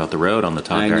talking about the road on the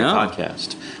Todd Barry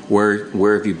podcast.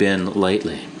 Where have you been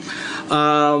lately?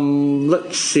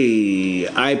 Let's see.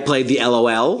 I played the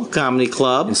LOL Comedy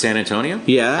Club in San Antonio.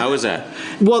 Yeah. How was that?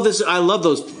 Well, I love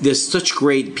those. There's such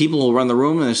great people who run the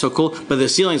room, and they're so cool. But the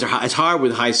ceilings are high. It's hard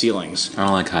with high ceilings. I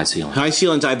don't like high ceilings. High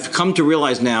ceilings, I've come to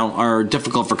realize now, are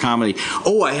difficult for comedy.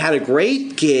 Oh, I had a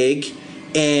great gig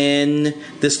in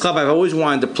this club I've always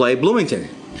wanted to play, Bloomington.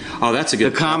 Oh, that's a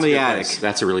good. The Comedy Attic. Place.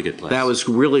 That's a really good place. That was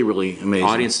really, really amazing.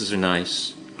 Audiences are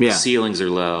nice. Yeah. Ceilings are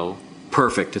low.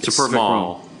 Perfect. It's a perfect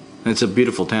small. room. It's a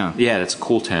beautiful town. Yeah, that's a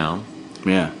cool town.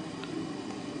 Yeah.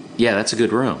 Yeah, that's a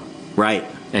good room. Right.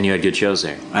 And you had good shows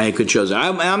there. I had good shows.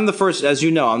 I'm the first, as you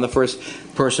know, I'm the first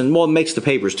person. Well, it makes the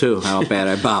papers, too, how bad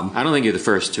I bomb. I don't think you're the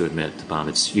first to admit the bomb.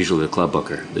 It's usually the club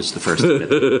booker that's the first to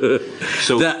admit it.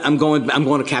 So I'm going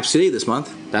to Cap City this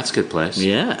month. That's a good place.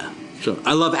 Yeah. So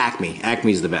I love Acme.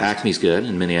 Acme's the best. Acme's good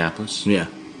in Minneapolis. Yeah.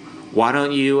 Why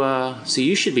don't you, see,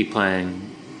 you should be playing...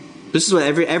 This is what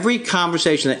every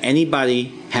conversation that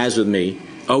anybody has with me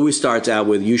always starts out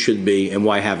with, you should be, and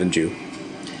why haven't you?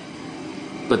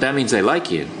 But that means they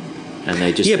like you. And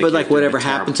they just but like whatever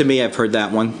happened to me, I've heard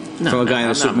that one from a guy in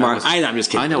a supermarket. I'm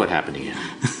just kidding. I know what happened to you.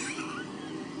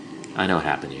 I know what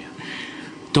happened to you.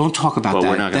 Don't talk about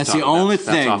that. That's the only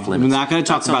thing. We're not going to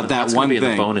talk about that one thing. That's going to be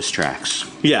in the bonus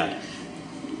tracks. Yeah.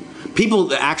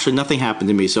 People, actually, nothing happened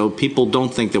to me, so people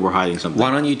don't think that we're hiding something. Why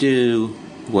don't you do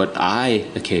what I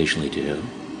occasionally do?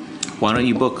 Why don't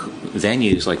you book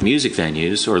venues like music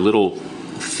venues or little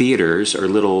theaters or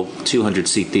little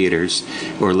 200-seat theaters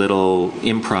or little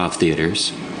improv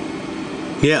theaters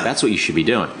Yeah. That's what you should be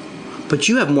doing. But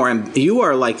you have more. You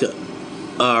are like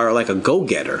a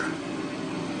go-getter.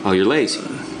 Oh, you're lazy.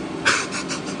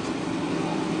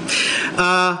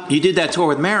 You did that tour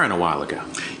with Maron a while ago.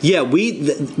 Yeah,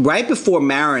 right before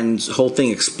Maron's whole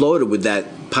thing exploded with that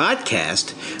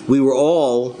podcast, we were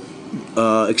all,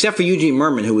 except for Eugene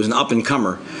Merman, who was an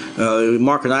up-and-comer.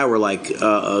 Mark and I were like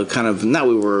kind of, not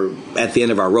we were at the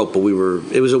end of our rope, but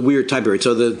it was a weird time period.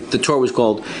 So the tour was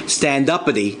called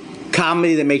Stand-Uppity,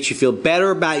 comedy that makes you feel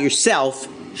better about yourself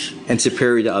and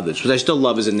superior to others, which I still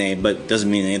love as a name, but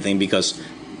doesn't mean anything because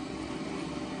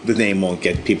the name won't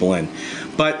get people in.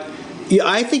 But yeah,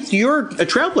 I think you're a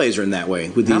trailblazer in that way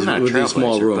with these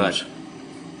small rooms.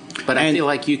 But I feel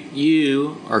like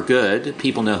you are good.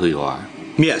 People know who you are.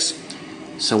 Yes.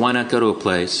 So why not go to a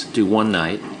place, do one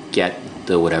night, get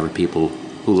the whatever people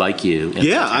who like you.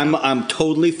 Yeah, I'm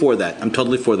totally for that.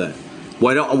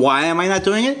 Why am I not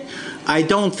doing it? I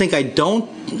don't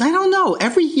know.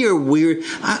 Every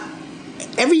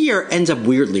year ends up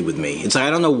weirdly with me. It's like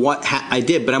I don't know what I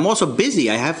did, but I'm also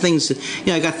busy. I have things.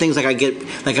 I got things like I go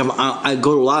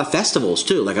to a lot of festivals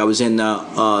too. Like I was in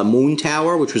Moon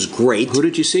Tower, which was great. Who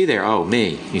did you see there? Oh,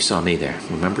 me. You saw me there.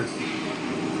 Remember?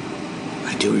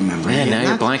 I do remember. Man, now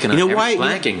you're blanking. You know why?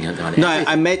 No,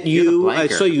 I met you. I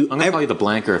saw you. I'm gonna call you the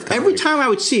blanker of comedy. Every time I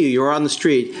would see you, you were on the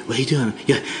street. What are you doing?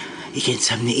 You getting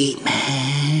something to eat,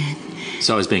 man?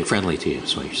 So I was being friendly to you,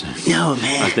 is what you're saying. No,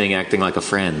 man. I was acting like a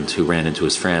friend who ran into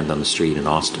his friend on the street in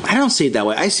Austin. I don't see it that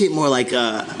way. I see it more like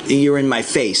you're in my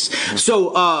face.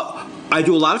 So I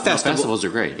do a lot of festivals. Festivals are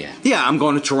great, yeah. Yeah, I'm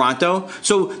going to Toronto.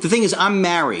 So the thing is, I'm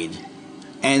married,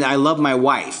 and I love my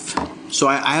wife. So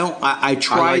I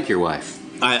try. I like your wife.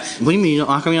 What do you mean?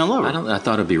 How come you don't love her? I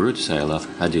thought it'd be rude to say I love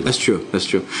her. I do. That's true.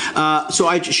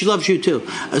 She loves you too.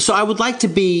 So I would like to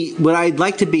be. What I'd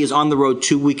like to be is on the road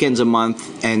 2 weekends a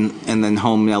month, and then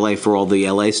home in LA for all the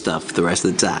LA stuff the rest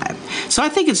of the time. So I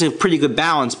think it's a pretty good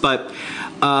balance. But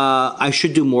I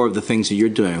should do more of the things that you're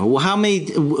doing. Well, how many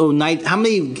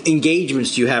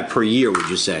engagements do you have per year? Would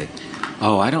you say?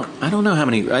 Oh, I don't know how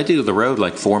many. I do the road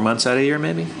like 4 months out of a year,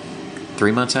 maybe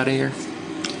 3 months out of a year.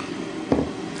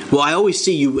 Well, I always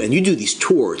see you, and you do these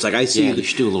tours. Like I see you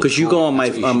should do a little because you go on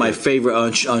my favorite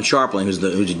on Sharpling, who's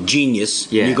a genius.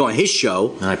 Yeah. And you go on his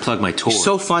show, and I plug my tour. You're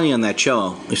so funny on that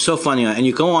show. You're so funny, and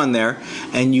you go on there,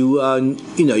 and you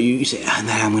say,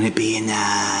 I'm going to be in.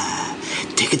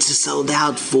 Tickets are sold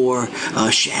out for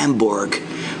Shamborg,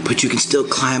 but you can still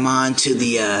climb on to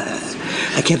the.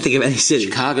 I can't think of any city.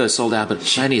 Chicago is sold out, but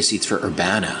plenty of seats for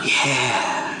Urbana.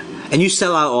 Yeah. And you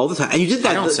sell out all the time. And you did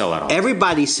that. I don't sell out all the time.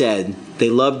 Everybody said they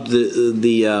loved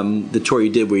the tour you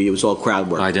did where it was all crowd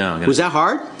work. I don't. Was that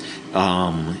hard?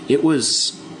 It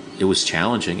was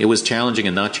challenging. It was challenging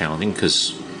and not challenging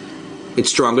because it's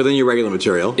stronger than your regular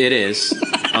material. It is.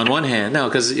 On one hand, no,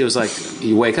 because it was like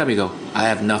you wake up, you go, I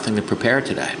have nothing to prepare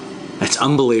today. That's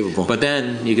unbelievable. But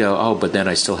then you go, but then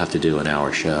I still have to do an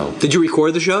hour show. Did you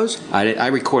record the shows? I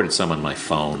recorded some on my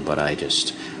phone, but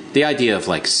the idea of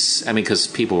because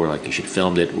people were like, you should have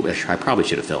filmed it. I probably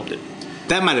should have filmed it.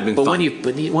 That might have been fun.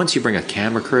 But once you bring a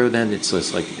camera crew, then it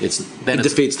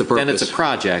defeats the purpose. Then it's a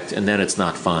project, and then it's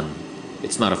not fun.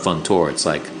 It's not a fun tour. It's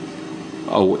like,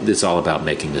 it's all about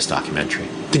making this documentary.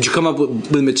 Did you come up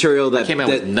with material that... I came out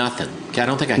with nothing. I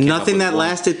don't think I came nothing up with that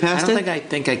lasted past it? I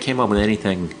think I came up with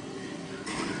anything.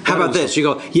 How about this? You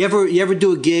go, you ever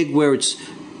do a gig where it's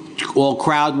all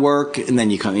crowd work, and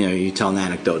then you come, you tell an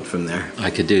anecdote from there? I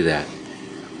could do that.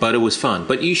 But it was fun.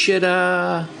 But you should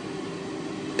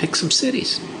pick some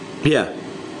cities. Yeah.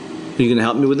 Are you going to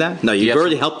help me with that? No, you've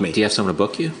already helped me. Do you have someone to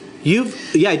book you?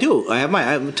 Yeah, I do. I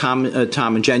have Tom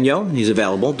and Genio. He's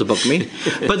available to book me.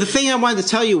 But the thing I wanted to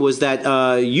tell you was that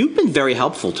you've been very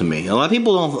helpful to me. A lot of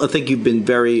people don't think you've been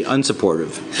very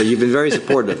unsupportive, but you've been very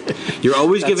supportive. You're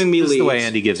always giving me leads. That's the way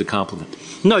Andy gives a compliment.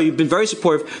 No, you've been very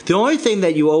supportive. The only thing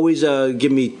that you always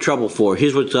give me trouble for,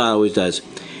 here's what God always does.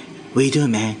 What are you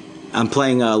doing, man? I'm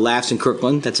playing Laughs in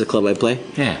Kirkland. That's a club I play.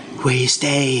 Yeah. Where are you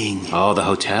staying? Oh, the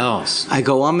hotels. I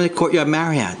go, I'm in the Courtyard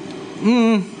Marriott.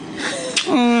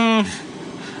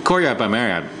 Courtyard by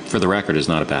Marriott, for the record, is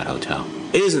not a bad hotel.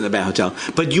 It isn't a bad hotel,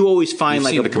 but you always find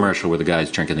You've seen the commercial where the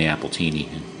guy's drinking the Appletini.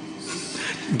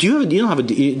 Do you have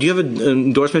an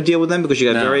endorsement deal with them because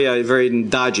you got very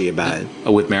dodgy about it?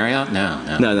 Oh, with Marriott?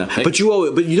 No. But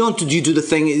you don't. Do you do the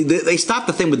thing? They stopped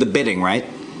the thing with the bidding, right?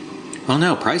 Oh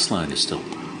no, Priceline is still.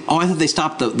 Oh, I thought they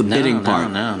stopped the bidding part.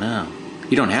 No.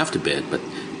 You don't have to bid, but.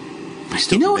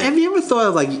 Have you ever thought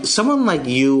of like someone like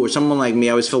you or someone like me?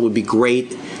 I always felt would be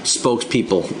great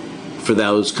spokespeople for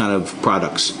those kind of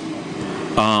products.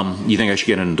 You think I should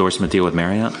get an endorsement deal with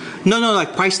Marriott? No,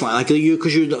 like Priceline, like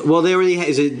because you. Well, they already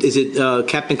is it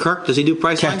Captain Kirk? Does he do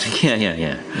Priceline?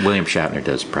 Yeah. William Shatner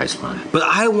does Priceline. But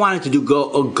I wanted to do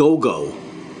Go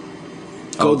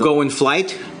in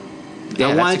Flight. Yeah,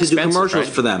 I wanted to do commercials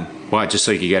right? for them. Why? Just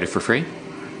so you could get it for free?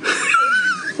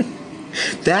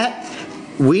 That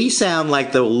we sound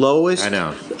like the lowest I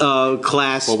know.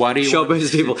 Class well, why do you show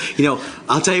business people. You know,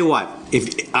 I'll tell you what.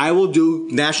 If I will do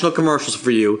national commercials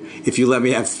for you if you let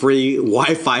me have free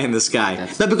Wi-Fi in the sky.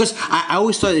 No, because I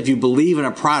always thought if you believe in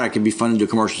a product, it'd be fun to do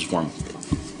commercials for them.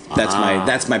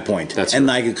 That's my point.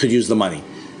 And I could use the money.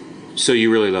 So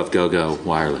you really love Go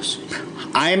Wireless?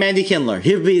 I am Andy Kindler.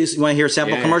 You want to hear a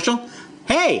sample commercial?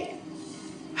 Hey,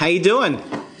 how you doing?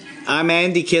 I'm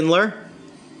Andy Kindler.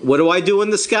 What do I do in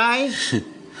the sky?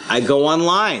 I go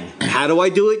online. How do I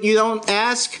do it, you don't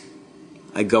ask?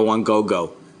 I go on Go.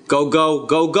 Go.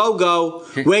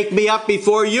 Wake me up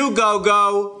before you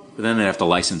go. But then they have to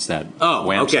license that. Oh,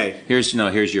 website. Okay. Here's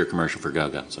your commercial for Go.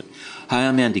 It's like, hi,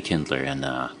 I'm Andy Kindler, and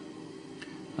I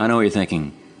know what you're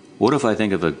thinking. What if I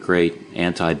think of a great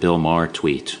anti-Bill Maher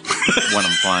tweet when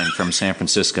I'm flying from San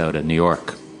Francisco to New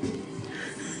York?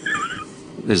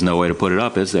 There's no way to put it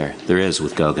up, is there? There is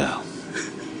with Go.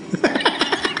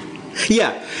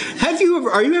 Yeah.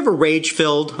 Are you ever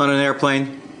rage-filled on an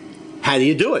airplane? How do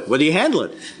you do it? What do you handle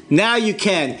it? Now you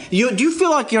can. Do you feel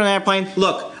like you're on an airplane?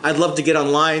 Look, I'd love to get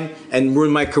online and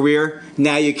ruin my career.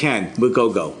 Now you can with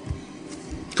Go.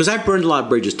 Because I've burned a lot of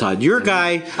bridges, Todd. You're a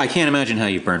guy. I can't imagine how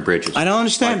you burned bridges. I don't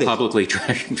understand it. Publicly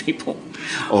trashing people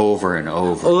over and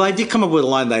over. Well, I did come up with a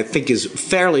line that I think is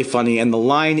fairly funny, and the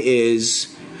line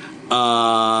is.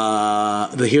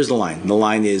 Here's the line. The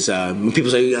line is when people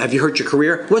say, have you hurt your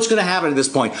career? What's going to happen at this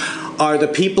point? Are the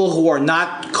people who are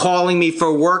not calling me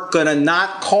for work going to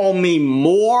not call me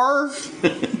more?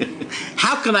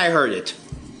 How can I hurt it?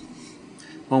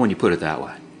 Well, when you put it that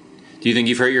way. Do you think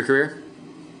you've hurt your career?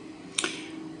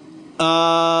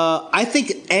 I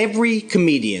think every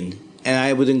comedian, and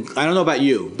I don't know about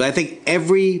you, but I think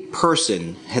every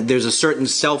person, there's a certain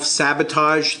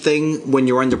self-sabotage thing when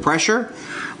you're under pressure.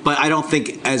 But I don't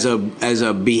think as a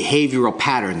behavioral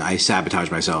pattern I sabotage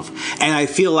myself. And I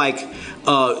feel like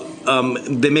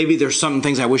that maybe there's some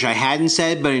things I wish I hadn't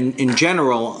said, but in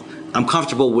general, I'm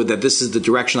comfortable with that this is the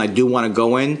direction I do want to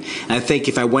go in. And I think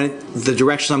if I went the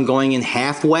direction I'm going in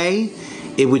halfway,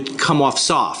 it would come off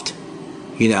soft,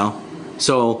 you know?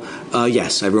 So,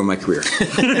 yes, I ruined my career.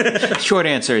 Short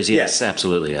answer is yes,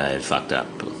 absolutely. I fucked up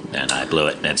and I blew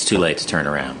it, and it's too late to turn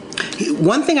around.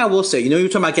 One thing I will say, you know, you're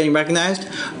talking about getting recognized.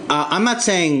 I'm not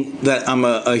saying that I'm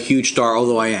a huge star,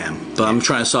 although I am, but I'm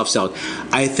trying to soft sell it.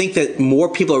 I think that more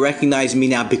people are recognizing me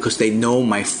now because they know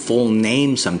my full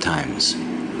name sometimes.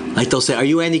 Like they'll say, "Are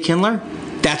you Andy Kindler?"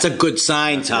 That's a good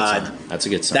sign, Todd. That's a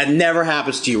good sign. That never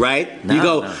happens to you, right? No, you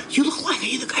go, no. You look like, are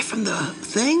you the guy from the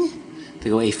thing? They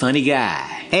go, hey, funny guy.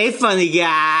 Hey, funny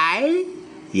guy.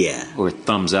 Yeah. Or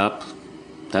thumbs up.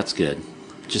 That's good.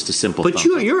 Just a simple. But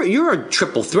you're a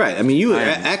triple threat. I mean, you are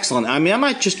excellent. I mean, I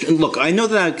might just look. I know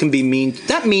that I can be mean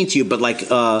to you, but like,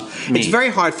 it's very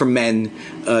hard for men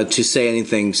to say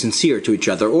anything sincere to each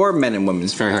other, or men and women.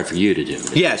 It's very hard for you to do.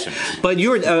 Yes, but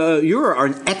you're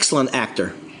an excellent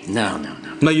actor.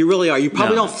 No, you really are. You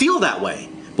probably don't feel that way.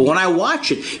 But when I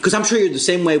watch it, because I'm sure you're the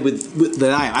same way with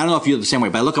that I don't know if you're the same way,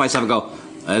 but I look at myself and go,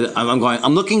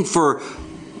 I'm looking for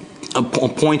a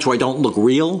point where I don't look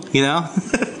real, you know?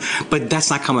 But that's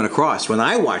not coming across. When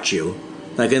I watch you,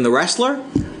 like in The Wrestler,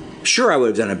 sure I would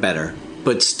have done it better,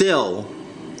 but still,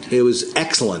 it was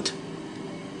excellent.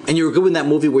 And you were good in that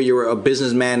movie where you were a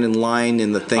businessman in line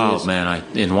and the thing. Oh man,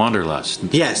 in Wanderlust.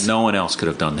 Yes. No one else could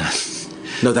have done that.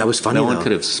 No, that was funny. No one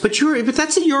could have. But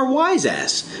that's it. You're a wise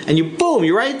ass, and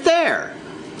you're right there.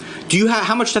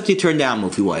 How much stuff do you turn down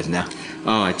movie wise now?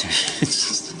 Oh,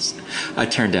 I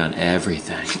turned down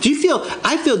everything. Do you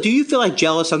feel like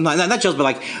jealous sometimes? Not jealous, but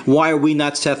like, why are we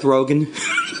not Seth Rogen?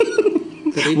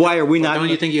 Why are we not? Don't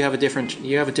you think you have a different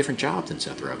job than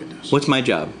Seth Rogen does? What's my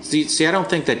job? See, I don't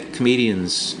think that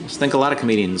comedians. I think a lot of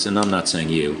comedians, and I'm not saying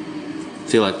you,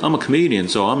 feel like I'm a comedian,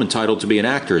 so I'm entitled to be an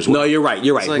actor as well. No, you're right.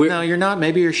 It's like, no, you're not.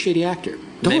 Maybe you're a shitty actor.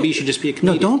 Maybe you should just be a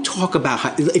comedian. No, don't talk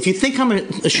about. If you think I'm a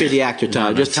shitty actor,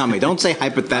 Todd, just tell me. Don't say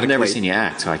hypothetically. I've never seen you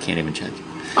act, so I can't even check.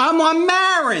 I'm on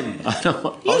Maron.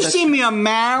 You've seen me on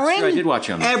Maron. Sure, I did watch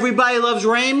you on Maron. Everybody Loves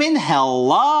Raymond.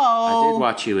 Hello. I did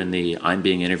watch you in the I'm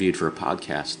being interviewed for a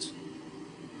podcast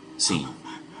scene.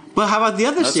 Well, how about the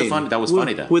other scene? That was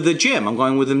funny, though. With the gym. I'm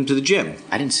going with him to the gym.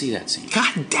 I didn't see that scene.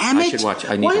 God damn it. I should watch.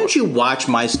 Why don't you watch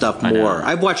my stuff more?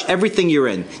 I've watched everything you're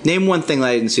in. Name one thing that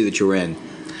I didn't see that you were in.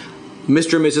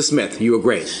 Mr. and Mrs. Smith, you were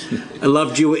great. I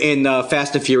loved you in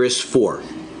Fast and Furious 4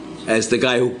 as the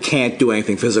guy who can't do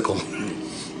anything physical.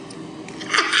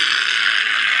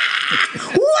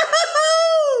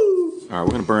 All right,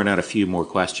 we're going to burn out a few more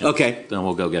questions. Okay. Then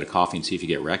we'll go get a coffee and see if you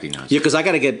get recognized. Yeah, because I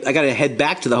gotta head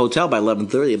back to the hotel by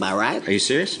 11:30. Am I right? Are you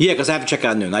serious? Yeah, because I have to check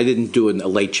out at noon. I didn't do a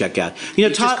late checkout. You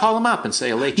know, just call them up and say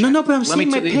a late check. No, but I'm seeing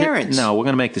my parents. No, we're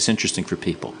going to make this interesting for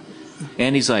people.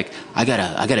 Andy's like, I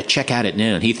gotta check out at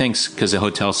noon. He thinks because the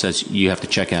hotel says you have to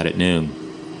check out at noon.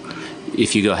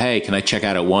 If you go, hey, can I check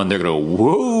out at 1? They're going to go,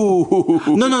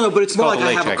 whoa. No, but it's more like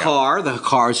I have a car. The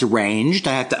car's arranged.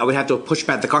 I would have to push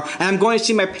back the car, and I'm going to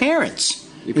see my parents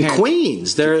in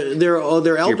Queens. They're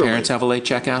elderly. Your parents have a late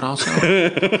checkout also?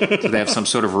 Do they have some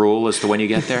sort of rule as to when you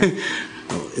get there?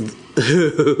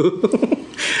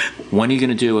 When are you going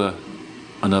to do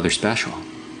another special?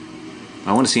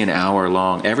 I want to see an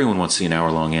hour-long. Everyone wants to see an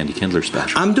hour-long Andy Kindler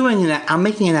special. I'm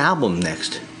making an album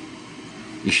next.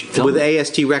 You should film with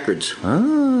AST Records.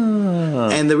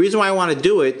 And the reason why I want to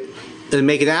do it and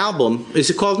make an album,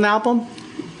 is it called an album?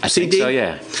 I think so,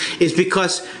 yeah. Is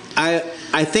because I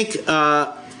think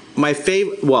my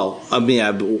favorite. Well, I mean,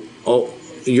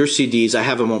 your CDs. I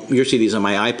have your CDs on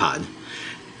my iPod,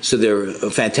 so they're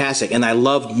fantastic. And I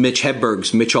love Mitch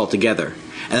Hedberg's Mitch Altogether.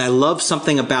 And I love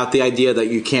something about the idea that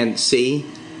you can't see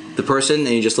the person and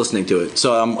you're just listening to it.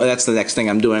 So that's the next thing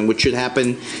I'm doing, which should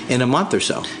happen in a month or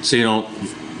so. So you don't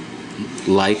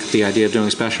like the idea of doing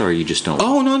a special, or you just don't?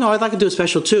 Oh, no, I'd like to do a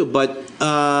special too. But,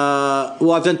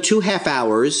 I've done 2 half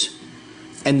hours,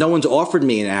 and no one's offered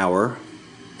me an hour.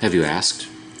 Have you asked?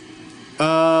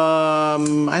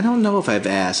 I don't know if I've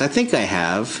asked. I think I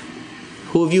have.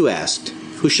 Who have you asked?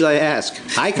 Who should I ask?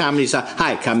 Hi, Comedy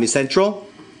Central.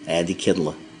 Andy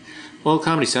Kindler. Well,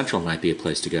 Comedy Central might be a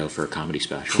place to go for a comedy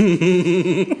special.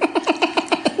 You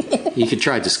could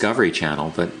try Discovery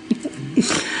Channel, but...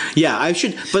 Yeah, I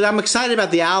should. But I'm excited about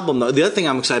the album, though. The other thing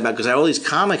I'm excited about, because I have all these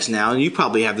comics now, and you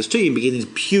probably have this too, you get these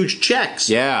huge checks.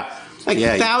 Yeah.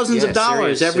 Thousands of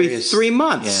dollars every 3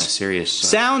 months. Yeah, serious.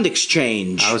 Sound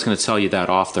exchange. I was going to tell you that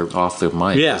off the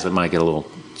mic, because it might get a little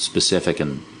specific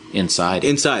and inside.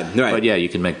 Inside, right. But yeah, you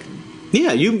can make...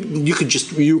 Yeah,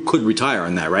 you could retire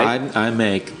on that, right? I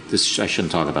make this. I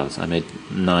shouldn't talk about this. I made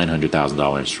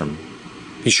 $900,000 from.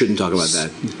 You shouldn't talk about that.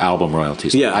 Album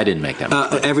royalties. Yeah, I didn't make that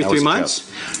much. Every 3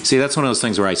 months. See, that's one of those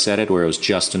things where I said it, where it was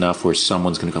just enough, where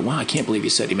someone's going to go, "Wow, I can't believe you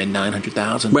said you made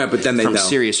 $900,000." Right, but then they from know.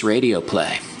 Sirius Radio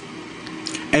Play.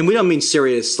 And we don't mean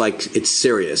serious like it's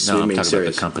serious. No, we I'm mean talking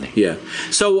serious. about the company. Yeah.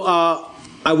 So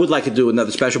I would like to do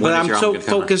another special, but I'm so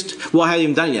focused. Well, I haven't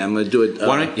even done it yet. I'm going to do it.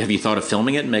 Have you thought of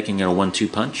filming it and making it a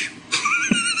 1-2 punch?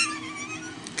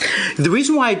 The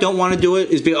reason why I don't want to do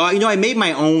it is because, I made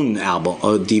my own album,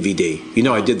 DVD.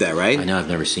 I did that, right? I know, I've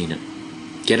never seen it.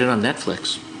 Get it on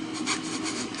Netflix.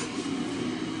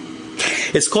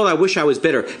 It's called I Wish I Was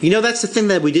Bitter. That's the thing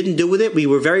that we didn't do with it. We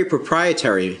were very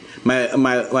proprietary.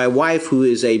 My wife, who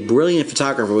is a brilliant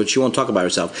photographer, which she won't talk about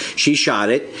herself, she shot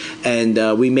it,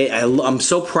 and we made. I'm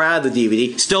so proud of the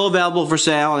DVD. Still available for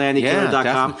sale on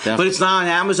AndyKindler.com, but it's not on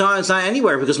Amazon. It's not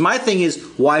anywhere, because my thing is,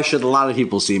 why should a lot of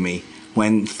people see me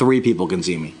when 3 people can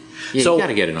see me? Yeah, so you got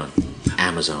to get it on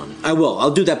Amazon. I will. I'll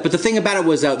do that. But the thing about it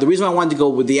was that the reason I wanted to go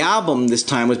with the album this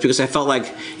time was because I felt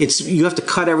like you have to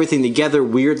cut everything together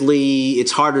weirdly.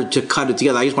 It's harder to cut it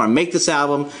together. I just want to make this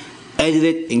album, edit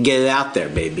it, and get it out there,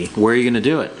 baby. Where are you going to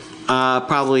do it?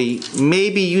 Probably,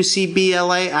 maybe UCB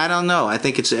LA. I don't know. I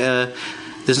think it's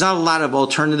there's not a lot of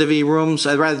alternative-y rooms.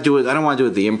 I'd rather do it. I don't want to do it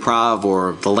at the Improv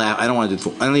or the Laugh. I don't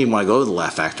even want to go to the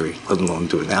Laugh Factory. Let alone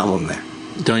do an album there.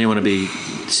 Don't you want to be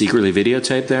secretly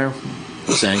videotaped there,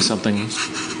 saying something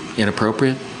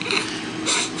inappropriate?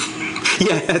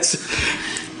 Yeah,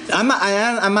 I'm not,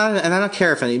 and I don't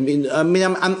care if I'm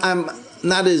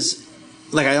not as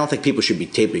like, I don't think people should be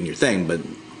taping your thing, but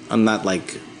I'm not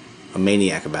like a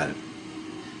maniac about it.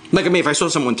 Like, if I saw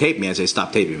someone tape me, I'd say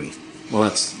stop taping me. Well,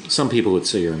 some people would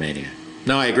say you're a maniac.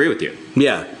 No, I agree with you.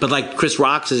 Yeah, but like Chris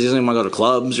Rock says he doesn't want to go to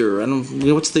clubs, or I don't.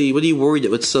 What are you worried?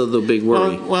 What's the big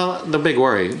worry? Well, the big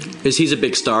worry is he's a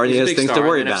big star and he has things to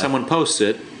worry about. If someone posts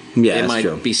it, it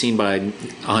might be seen by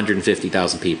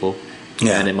 150,000 people,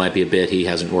 and it might be a bit he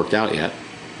hasn't worked out yet.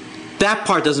 That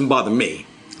part doesn't bother me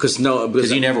because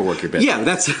you never work your bit. Yeah,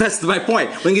 that's my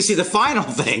point. When you see the final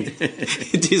thing,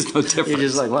 it is no difference. You're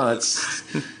just like, well, that's.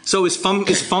 So is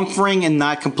fumfering and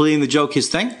not completing the joke his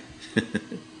thing?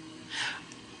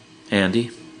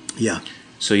 Andy? Yeah.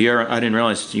 So I didn't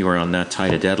realize you were on that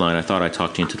tight a deadline. I thought I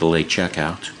talked you into the late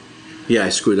checkout. Yeah, I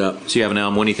screwed up. So you have an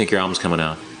album. When do you think your album's coming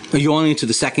out? Are you only into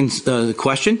the second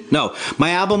question? No.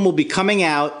 My album will be coming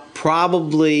out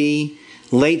probably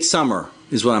late summer.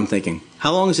 is what I'm thinking.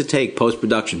 How long does it take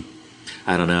post-production?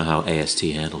 I don't know how AST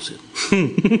handles it.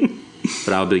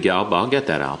 But I'll get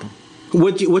that album.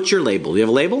 What's your label? Do you have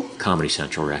a label? Comedy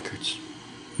Central Records.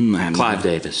 Clive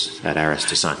Davis at Aris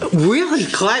Design. Really?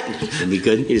 Clive? That'd be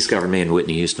good. He discovered me and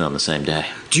Whitney Houston on the same day.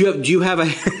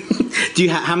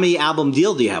 How many album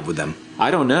deal do you have with them? I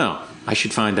don't know. I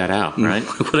should find that out, right?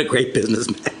 What a great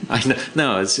businessman. I know.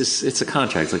 No, it's a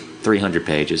contract. It's like 300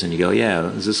 pages, and you go,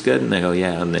 yeah, is this good? And they go,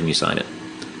 yeah, and then you sign it.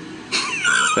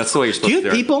 That's the way you're supposed to do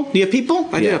it. Do you have people?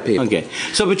 I do have people. Okay.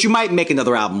 So, but you might make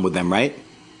another album with them, right?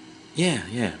 Yeah.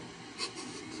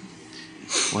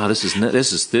 Wow, this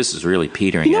is really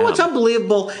petering out. You know what's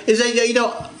unbelievable is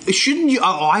that shouldn't you?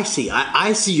 Oh, I see.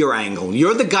 I see your angle.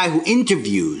 You're the guy who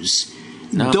interviews.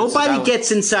 No, nobody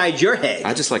gets inside your head.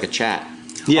 I just like a chat.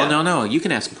 Yeah. Oh, no. You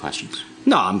can ask me questions.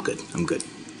 No, I'm good.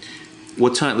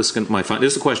 What time? This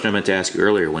is a question I meant to ask you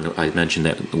earlier when I mentioned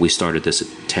that we started this at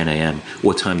 10 a.m.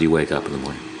 What time do you wake up in the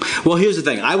morning? Well, here's the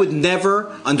thing. I would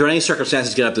never, under any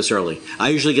circumstances, get up this early. I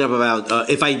usually get up about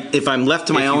if I'm left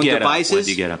to my own devices. When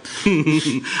do you get up?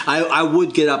 I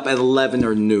would get up at 11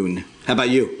 or noon. How about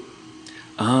you?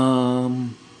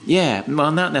 Yeah.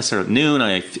 Well, not necessarily noon.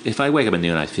 If I wake up at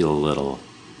noon, I feel a little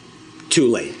too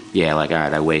late. Yeah, like all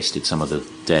right, I wasted some of the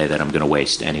day that I'm going to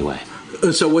waste anyway.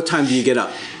 So, what time do you get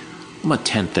up? I'm a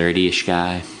 10:30ish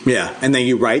guy. Yeah, and then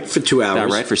you write for 2 hours. I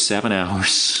write for 7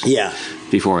 hours. Yeah.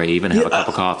 Before I even have a cup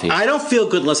of coffee. I don't feel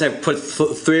good unless I put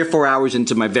 3 or 4 hours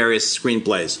into my various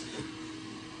screenplays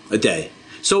a day.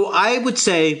 So I would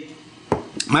say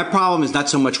my problem is not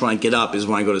so much when I get up, is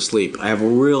when I go to sleep. I have a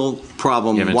real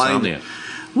problem. You have insomnia.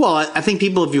 Well, I think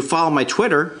people, if you follow my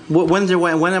Twitter, when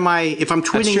am I? If I'm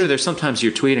tweeting, that's true. There's sometimes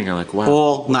you're tweeting, you're like, wow,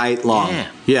 all night long.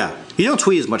 Yeah. You don't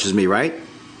tweet as much as me, right?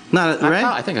 Not right.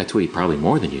 I think I tweet probably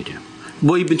more than you do.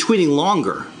 Well, you've been tweeting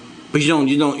longer, but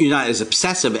you're not as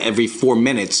obsessive every 4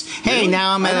 minutes. Hey, really?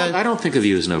 Now I'm at. I don't think of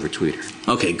you as an overtweeter.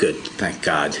 Okay, good. Thank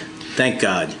God.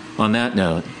 On that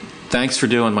note, thanks for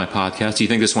doing my podcast. Do you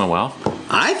think this went well?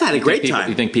 I've had a great time.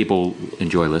 You think people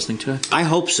enjoy listening to it? I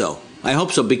hope so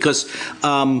because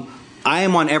I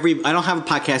am on every. I don't have a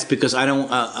podcast because I'm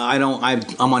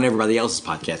on everybody else's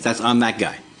podcast. I'm that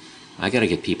guy. I got to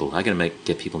get people. I got to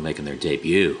get people making their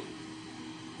debut.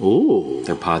 Ooh,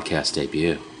 their podcast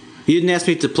debut. You didn't ask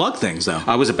me to plug things though.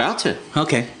 I was about to.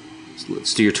 Okay.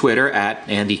 Let's do your Twitter at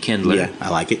Andy Kindler. Yeah, I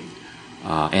like it.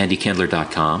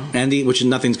 AndyKindler.com. Andy, which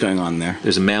nothing's going on there.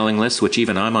 There's a mailing list, which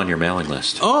even I'm on your mailing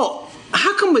list. Oh,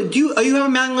 how come? You have a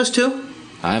mailing list too?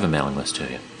 I have a mailing list too.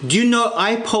 Yeah. Do you know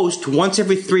I post once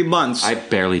every 3 months? I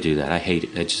barely do that. I hate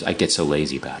it. I get so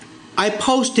lazy about it. I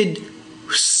posted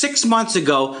 6 months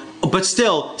ago, but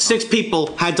still 6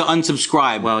 people had to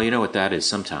unsubscribe. Well, you know what that is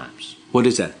sometimes. What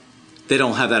is that? They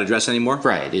don't have that address anymore?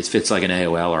 Right. It's like an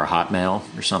AOL or a Hotmail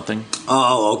or something.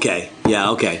 Oh, okay.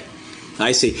 Yeah, okay.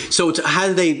 I see. So how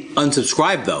do they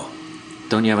unsubscribe, though?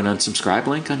 Don't you have an unsubscribe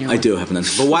link on your I do have an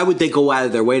unsubscribe. But why would they go out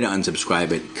of their way to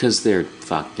unsubscribe it? Because they're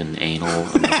fucking anal,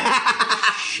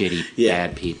 shitty,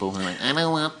 bad people. They're like, I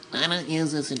don't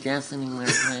use this address anymore.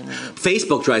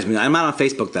 Facebook drives me. I'm not on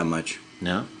Facebook that much.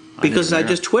 No? Because I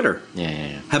just Twitter.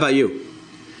 Yeah. How about you?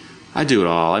 I do it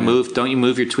all. Don't you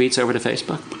move your tweets over to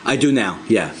Facebook? I do now,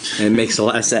 yeah. And it makes a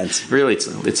lot of sense. Really,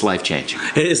 it's life-changing.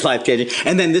 It is life-changing.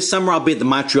 And then this summer I'll be at the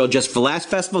Montreal Just for Laughs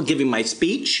Festival giving my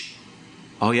speech.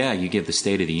 Oh, yeah, you give the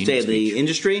State of the Union speech. State of the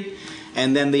Industry.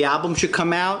 And then the album should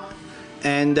come out.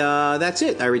 And that's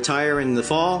it. I retire in the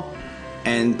fall.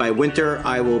 And by winter,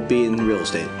 I will be in real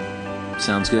estate.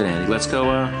 Sounds good, Andy. Let's go.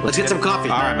 Let's get some coffee.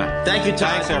 All right, man. Thank you,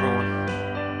 Todd. Thanks, everyone.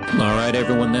 All right,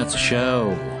 everyone, that's the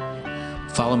show.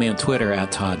 Follow me on Twitter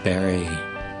at Todd Barry.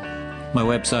 My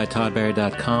website,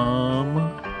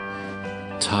 toddbarry.com.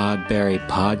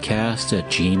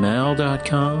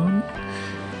 toddbarrypodcast@gmail.com.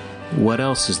 What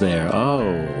else is there?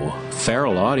 Oh,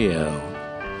 Feral Audio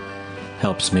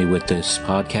helps me with this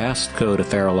podcast. Go to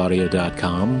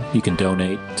feralaudio.com. You can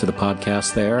donate to the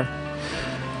podcast there.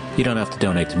 You don't have to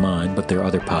donate to mine, but there are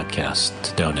other podcasts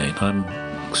to donate. I'm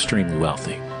extremely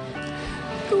wealthy.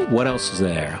 What else is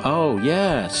there? Oh,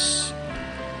 yes.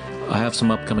 I have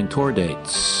some upcoming tour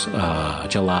dates.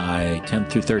 July 10th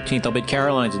through 13th. I'll be at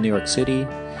Caroline's in New York City.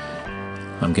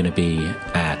 I'm going to be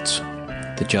at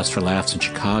the Just for Laughs in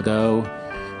Chicago,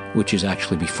 which is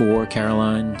actually before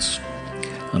Caroline's.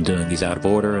 I'm doing these out of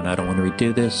order, and I don't want to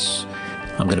redo this.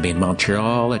 I'm going to be in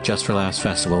Montreal at Just for Laughs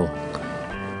Festival,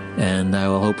 and I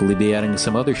will hopefully be adding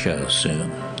some other shows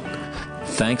soon.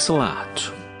 Thanks a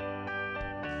lot.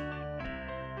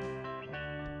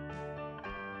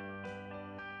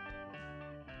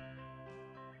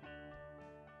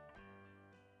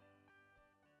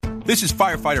 This is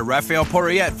firefighter Rafael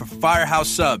Porriette for Firehouse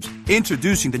Subs.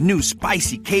 Introducing the new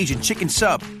spicy Cajun chicken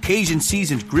sub. Cajun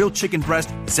seasoned grilled chicken breast,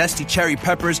 zesty cherry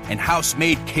peppers, and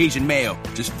house-made Cajun mayo.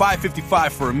 Just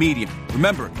 $5.55 for a medium.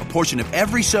 Remember, a portion of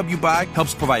every sub you buy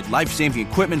helps provide life-saving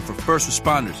equipment for first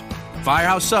responders.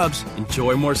 Firehouse Subs.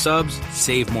 Enjoy more subs,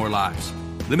 save more lives.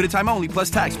 Limited time only,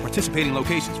 plus tax. Participating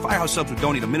locations. Firehouse Subs will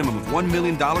donate a minimum of $1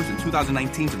 million in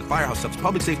 2019 to the Firehouse Subs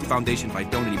Public Safety Foundation by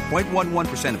donating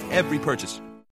 0.11% of every purchase.